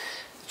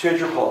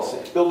your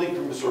policy. Building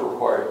permits are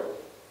required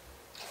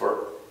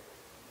for,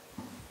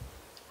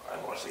 I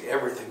don't want to say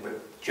everything,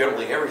 but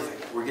generally everything.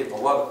 We're getting a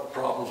lot of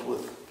problems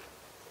with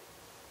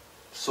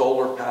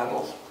solar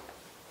panels.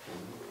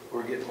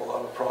 We're getting a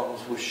lot of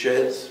problems with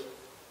sheds.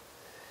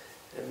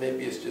 And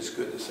maybe it's just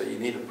good to say you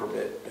need a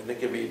permit, and it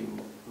can be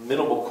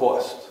minimal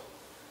cost,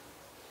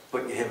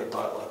 but you have a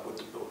dialogue with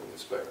the building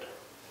inspector.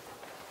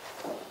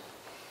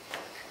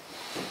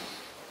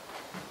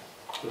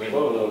 It's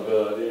probably not a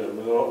bad idea,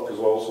 because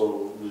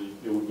also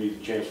it would be a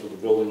chance for the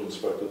building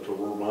inspector to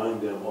remind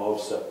them of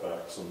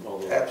setbacks and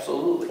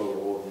Absolutely. other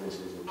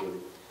ordinances that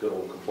they've got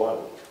to comply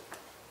with.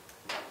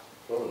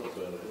 Probably not a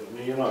bad idea. I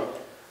mean, you're not,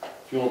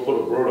 if you want to put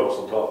a birdhouse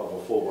on top of a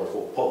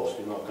 4x4 post,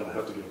 you're not going to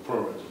have to get a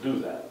permit to do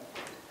that.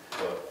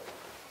 But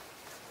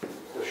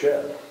a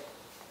shed,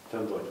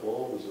 10 by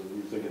 12, is it,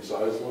 you think it's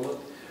size limit?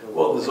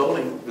 Well, the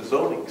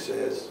zoning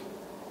says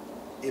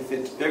if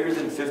it's bigger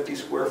than 50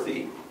 square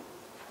feet,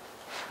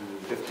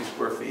 50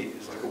 square feet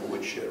is like a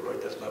wood shed,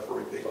 right? That's not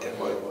very big, 10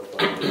 by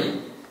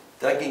 5.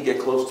 That can get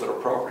close to the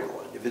property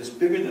line. If it's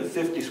bigger than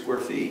 50 square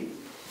feet,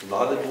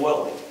 not a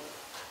dwelling,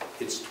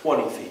 it's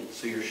 20 feet.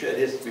 So your shed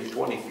has to be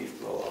 20 feet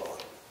from the lot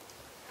line.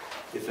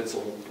 If it's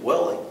a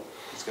dwelling,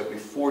 it's got to be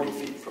 40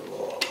 feet from the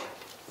lot line.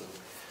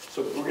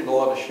 So we're getting a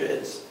lot of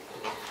sheds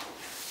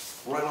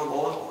right on the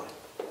lot line.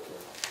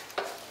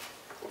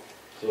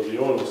 So the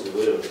ordinance is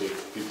there,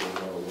 if people are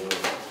not aware.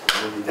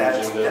 Maybe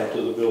bring them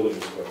to the building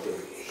inspector.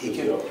 He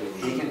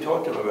can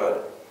talk to them about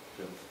it.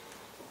 Yeah.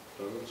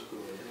 That's a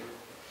good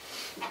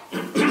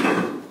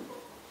idea.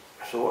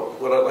 So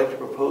what I'd like to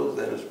propose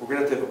then is we're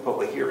going to have a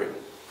public hearing,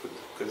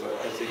 because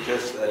I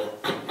suggest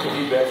that the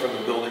feedback from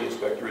the building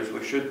inspector is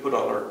we should put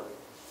on our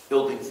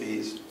building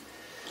fees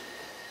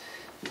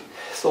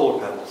solar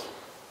panels,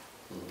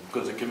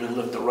 because it can be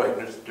left to right,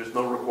 and there's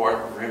no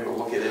requirement for him to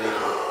look at anything.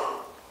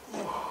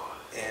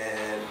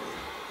 And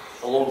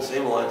along the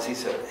same lines, he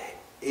said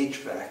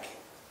HVAC.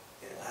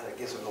 I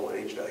guess I know what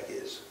HVAC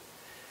is.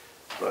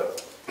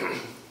 But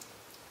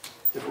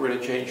if we're going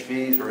to change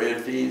fees or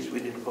add fees,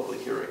 we need a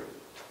public hearing.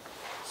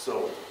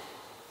 So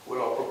what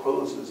I'll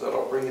propose is that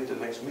I'll bring it to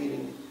the next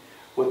meeting,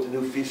 what the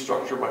new fee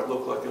structure might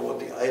look like and what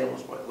the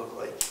items might look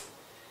like.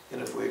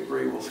 And if we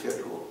agree, we'll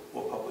schedule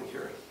a public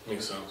hearing.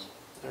 Makes sense.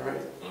 All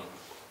right?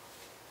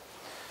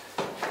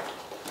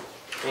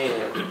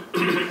 And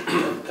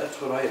that's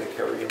what I had to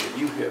carry in, but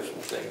you have some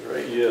things,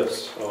 right?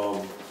 Yes.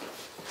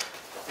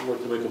 I'd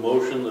like to make a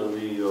motion that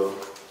we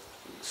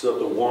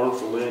accept a warrant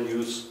for land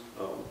use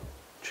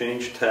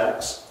change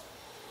tax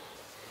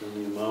in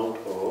the amount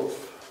of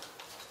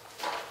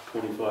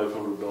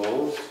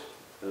 $2,500.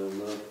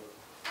 And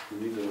you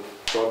need a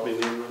property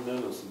name written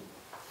in. Doesn't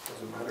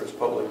matter, it's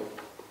public.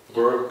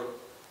 Burke,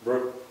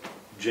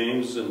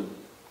 James and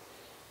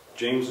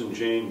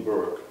Jane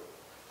Burke,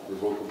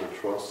 revocable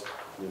trust,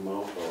 the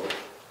amount of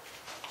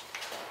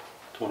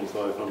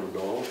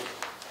 $2,500.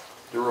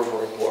 They're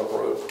over on Clark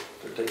Road.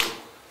 They're taking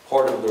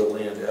part of their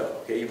land out.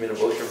 Okay, you made a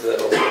motion for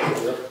that.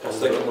 I'll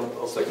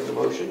second the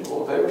motion.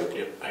 All in favor?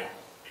 Yep.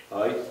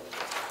 Aye.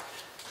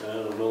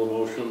 And another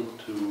motion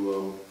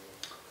to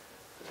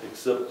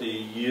accept the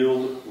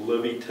yield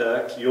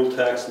tax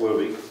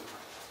levy.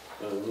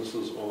 And this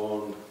is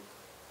on,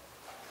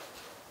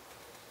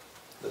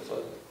 That's fine.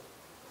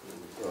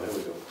 there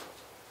we go.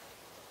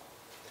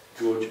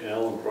 George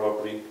Allen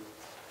property.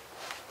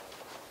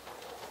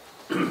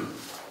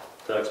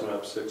 Tax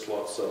map 6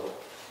 lot 7.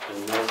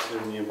 And that's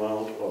in the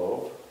amount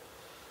of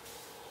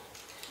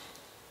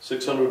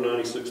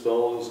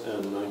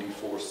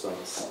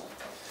 $696.94.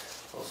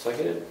 I'll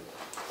second it.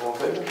 All in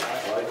favor?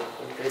 Aye.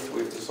 Okay, so we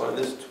have to sign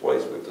this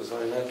twice, we have to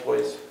sign that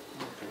twice.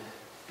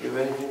 You have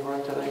anything for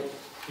him tonight?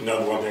 No,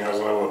 the one thing I was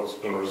know what's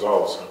been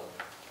resolved, so.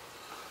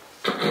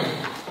 All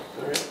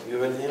right, you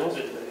have anything else?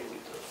 Is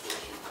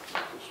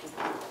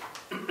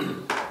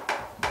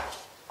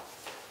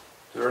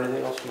there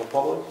anything else from the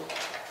public?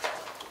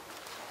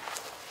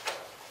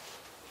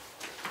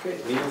 Okay,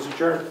 meeting's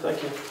adjourned,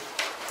 thank you.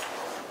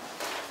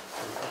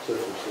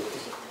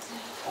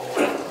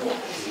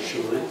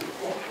 Should we?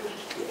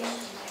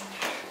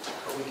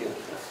 We can,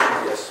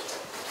 yes.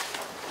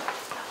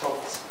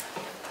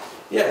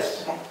 Yes.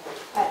 Okay.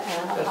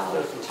 That's what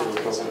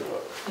we're talking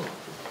about.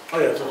 Oh,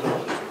 yeah, it's okay.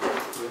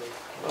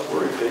 Not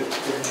worried, Dave.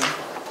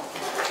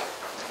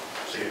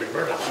 See you, Big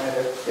Bird.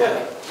 Yeah.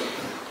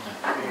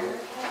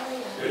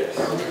 Yes.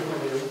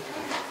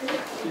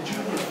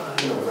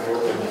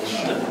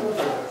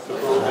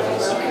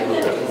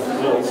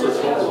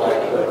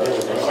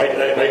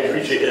 I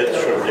appreciate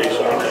Ed's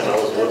trepidation on it, and I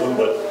was with him,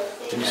 but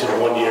you said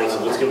 1 year,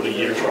 so let's give it a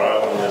year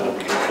trial, and then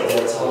we can go.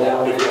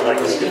 If we like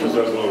this, if this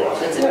doesn't go well.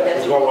 It's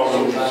going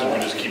well, we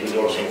just keep it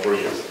going for a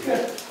year.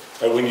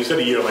 When you said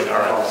a year, I'm like, all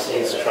right, let's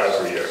try it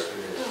for a year.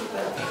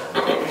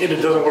 If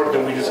it doesn't work,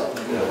 then we just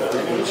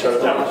shut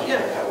it down.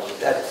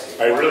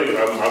 I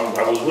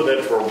was with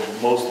Ed for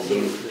most of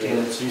them.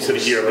 He said a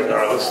year, like, all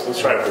right, let's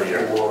try it for a year.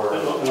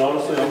 And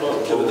honestly, I'm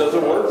not. If it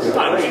doesn't work.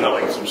 I know you're not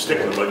like some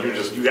sticking, but you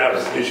got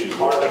issues with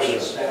it.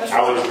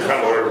 I was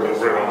kind of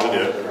worried on we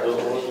did.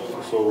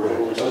 So,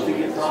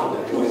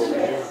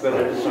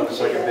 Better just on the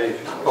second page.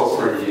 Oh,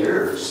 for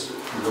years.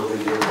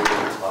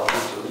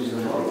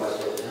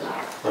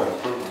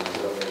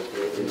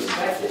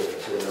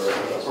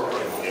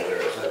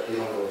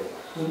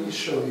 Let me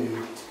show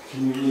you.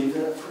 Can you leave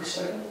that for a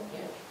second?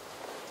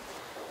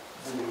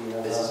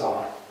 This is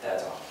on,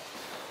 that's on.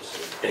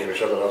 Can you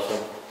shut that off,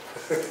 son?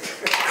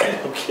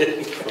 I'm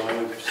kidding.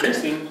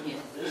 516.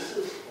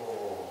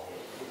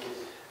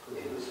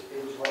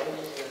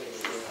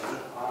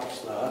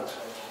 It's not.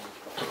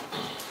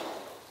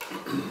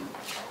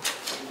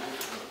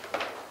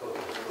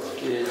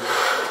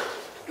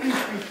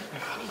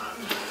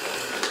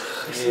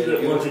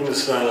 One thing to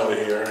sign over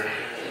here.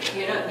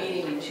 You're not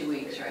meeting in 2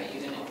 weeks, right?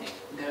 You're gonna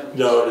go.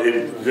 No,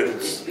 it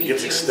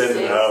gets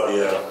extended out,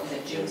 yeah. Is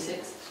it June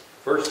 6th?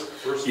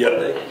 First Yeah.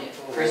 Monday, Yeah,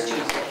 First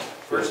Tuesday.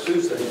 first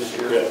Tuesday this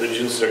year. Yeah, the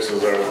June 6th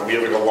is our, we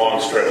have like a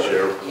long stretch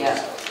here,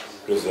 Yeah.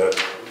 because that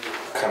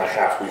kind of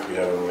half week we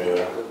have in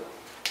the,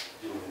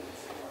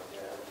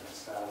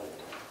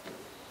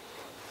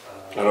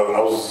 I know, I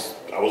was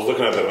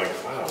looking at that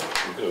like, wow,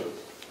 we got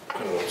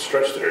kind of a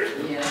stretch there.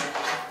 Yeah.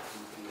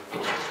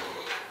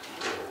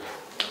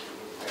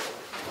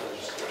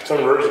 Some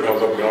emergency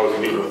comes up, we can always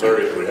meet on the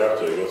 30th if we have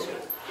to, I guess.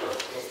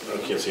 I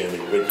can't see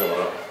anything big coming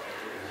up.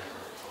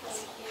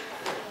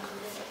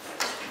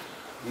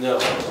 No.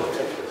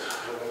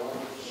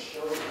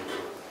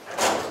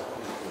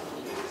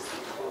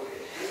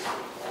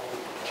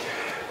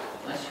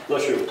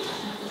 Bless you.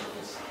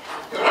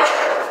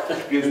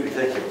 Excuse me,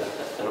 thank you. I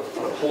don't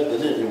hold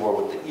it in anymore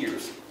with the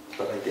ears,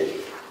 but I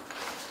did.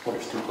 Well,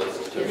 there's 2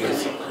 places to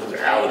There's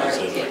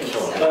allergies in there,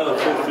 killing me. I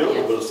don't feel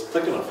it, but it's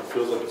thick enough. It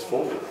feels like it's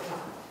folded.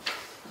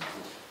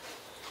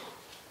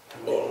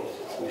 Oh,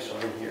 we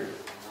sign here.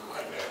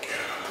 My neck.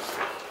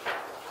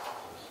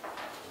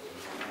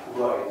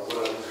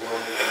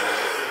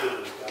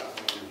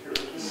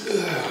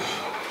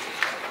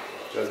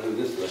 Gotta do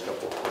this in a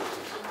couple of places.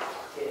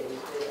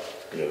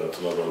 Yeah, that's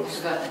another one. I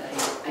forgot that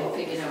I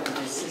figured out with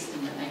this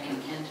system that I can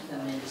enter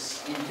them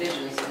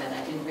individually, so that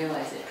I didn't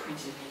realize it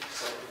printed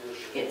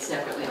it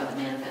separately on the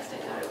manifest. I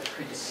thought it was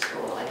printed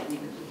scroll. I didn't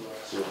even.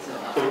 So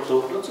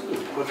So that's a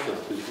good question,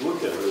 because you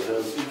look at it, it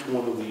has each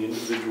one of the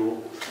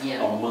individual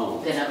yeah.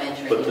 amounts, Then I'm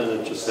entering. but then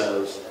it just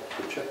has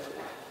the check total.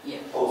 Yeah.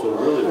 So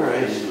really, All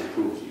right. what you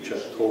approve the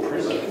check total. I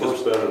think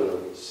it's better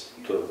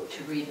to,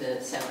 To read the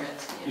separate.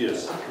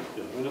 yes,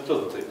 yeah, I mean, it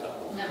doesn't take that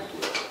long. No.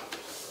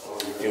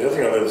 The other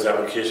thing on this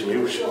application, maybe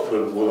we should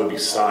put, will it be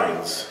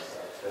signs?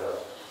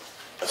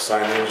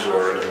 Signage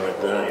or anything like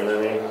that, you know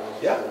what I mean?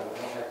 Yeah.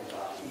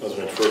 That was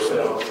my first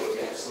thought.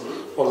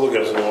 Well, look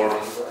at some more.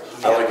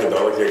 I like it, I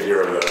like the idea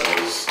of that,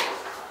 is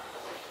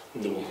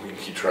we can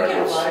keep We track got a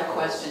of lot this. of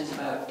questions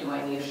about, do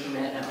I need a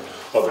permit? No.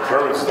 Oh, the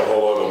permits is the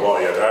whole other law,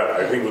 yeah, that,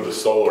 I think with the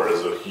solar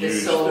is a The huge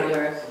thing.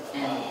 solar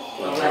and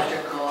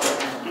electrical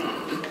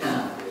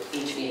and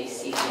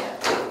HVAC,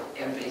 yeah.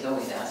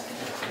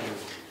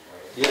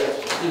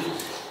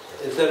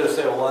 instead of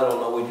saying, well, I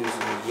don't know, we just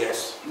say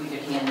yes. We could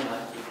hand them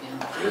a,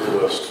 Here's a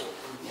list.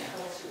 yeah.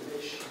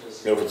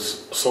 You know, if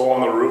it's solar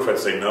on the roof, I'd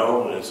say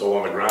no, and it's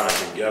solar on the ground, I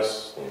think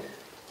yes.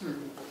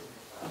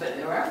 But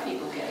there are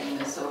people getting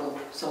the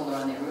solar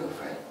on their roof,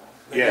 right?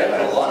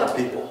 Yeah, A lot of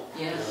people.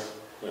 Yeah.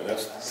 Yeah,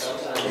 that's,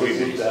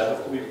 Would that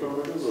have to be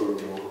permitted, or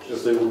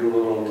if they were doing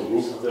it on the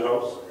roof of their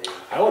house?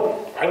 I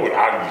would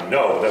argue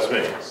no, but that's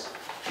me.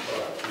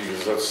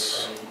 Because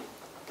that's,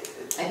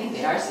 I think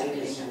they are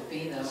submitting a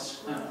fee though,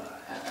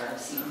 or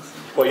seems.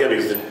 well, yeah,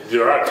 because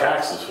there are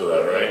taxes for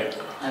that, right?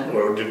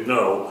 Or did,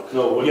 no.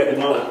 No, Yeah, it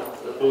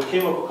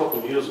came up a couple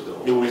of years ago.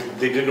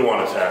 They didn't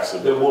want to tax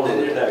it. They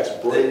wanted a tax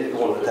break. They didn't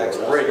want a tax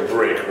break. A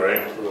break,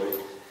 right? Right.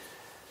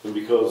 And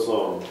because,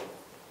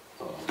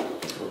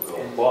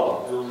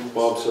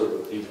 Bob said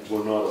that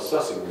we're not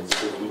assessing them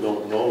because we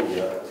don't know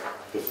yet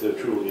if they're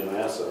truly an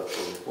asset.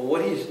 Well,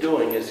 what he's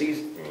doing is he's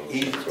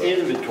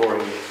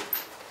inventorying,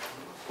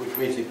 which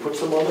means he puts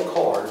them on the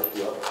card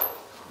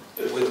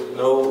with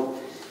no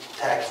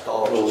tax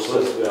dollars. No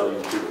assessed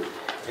value to it.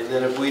 And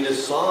then if we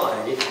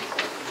decide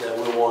that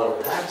we want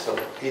to tax them,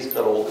 he's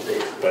got all the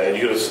data. But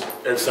you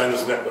gotta sign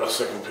this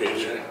second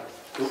page, right?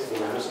 Yeah.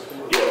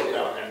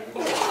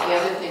 The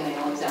other thing they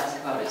always ask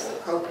about is the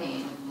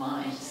propane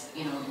lines,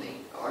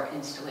 or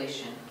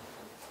installation.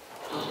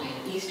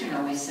 Propane. Eastern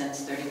always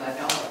sends $35.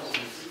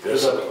 Yes.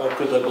 Because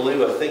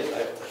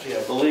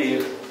I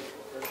believe,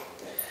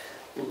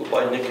 we'll go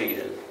by Nick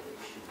again.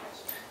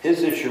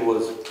 His issue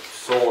was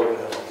solar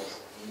panels.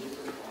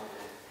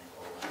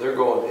 They're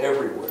going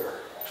everywhere.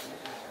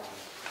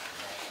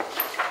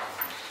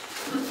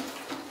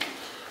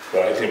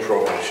 But I think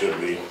propane should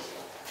be,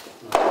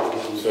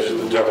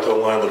 especially the ductile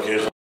line,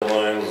 location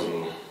lines,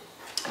 and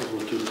Those were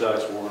the 2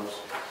 tax warrants.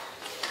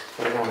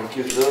 I'm going to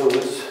give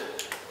those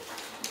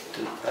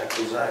back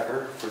to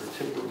Zacher for the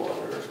timber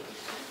monitor.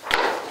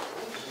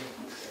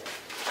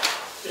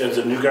 is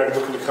the new guy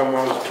looking to come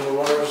on to the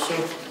water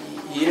soon?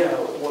 Yeah,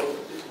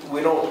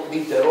 we don't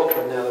meet that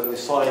often now that we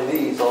sign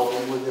these. I'll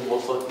be with him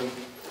most likely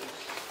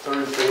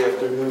Thursday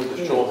afternoon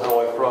to show him how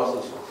I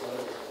process them.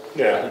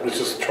 Yeah, let's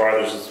just try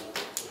this.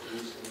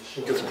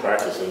 Get some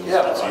practice in.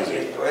 Yeah, It's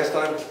easy. last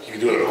time, You can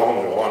do it at home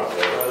if you want.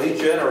 he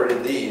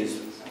generated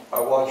these. I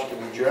watched him,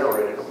 he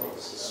generated them.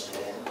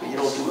 But you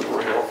don't do it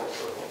very often.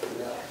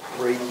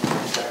 Great. So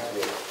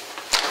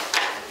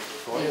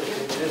I have to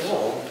take this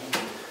home.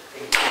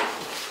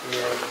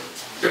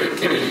 And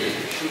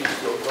she's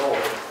still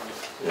going.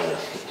 Yeah.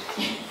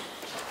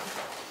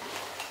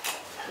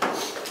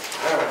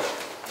 All right.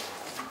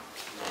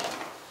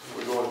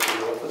 We're going to the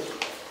office.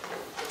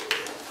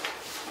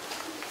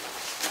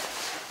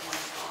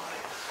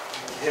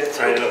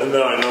 I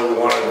know we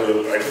wanted to,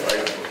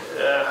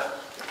 yeah.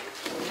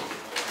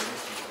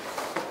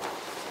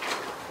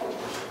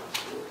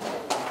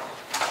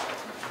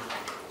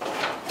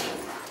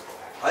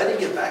 I didn't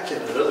get back to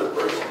another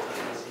person.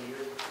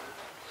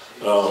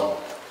 Oh,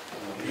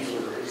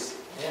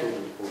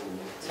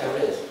 How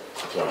it is.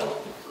 so,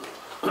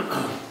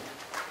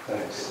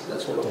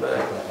 That's what I'm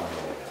back.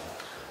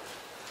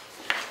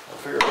 I'll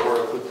figure out where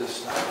to put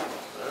this.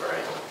 All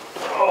right.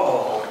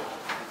 Oh.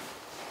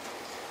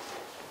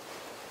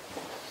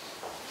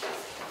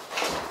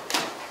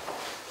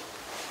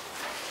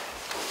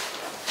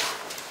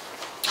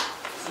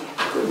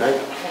 good night.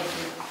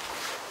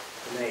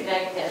 Thank you. Good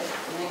night, Ted.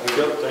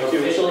 Thank you.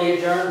 Officially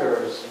adjourned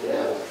or is?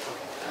 Yeah.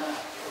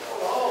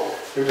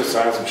 Maybe just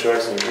sign some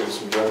checks and get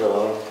some agenda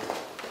on.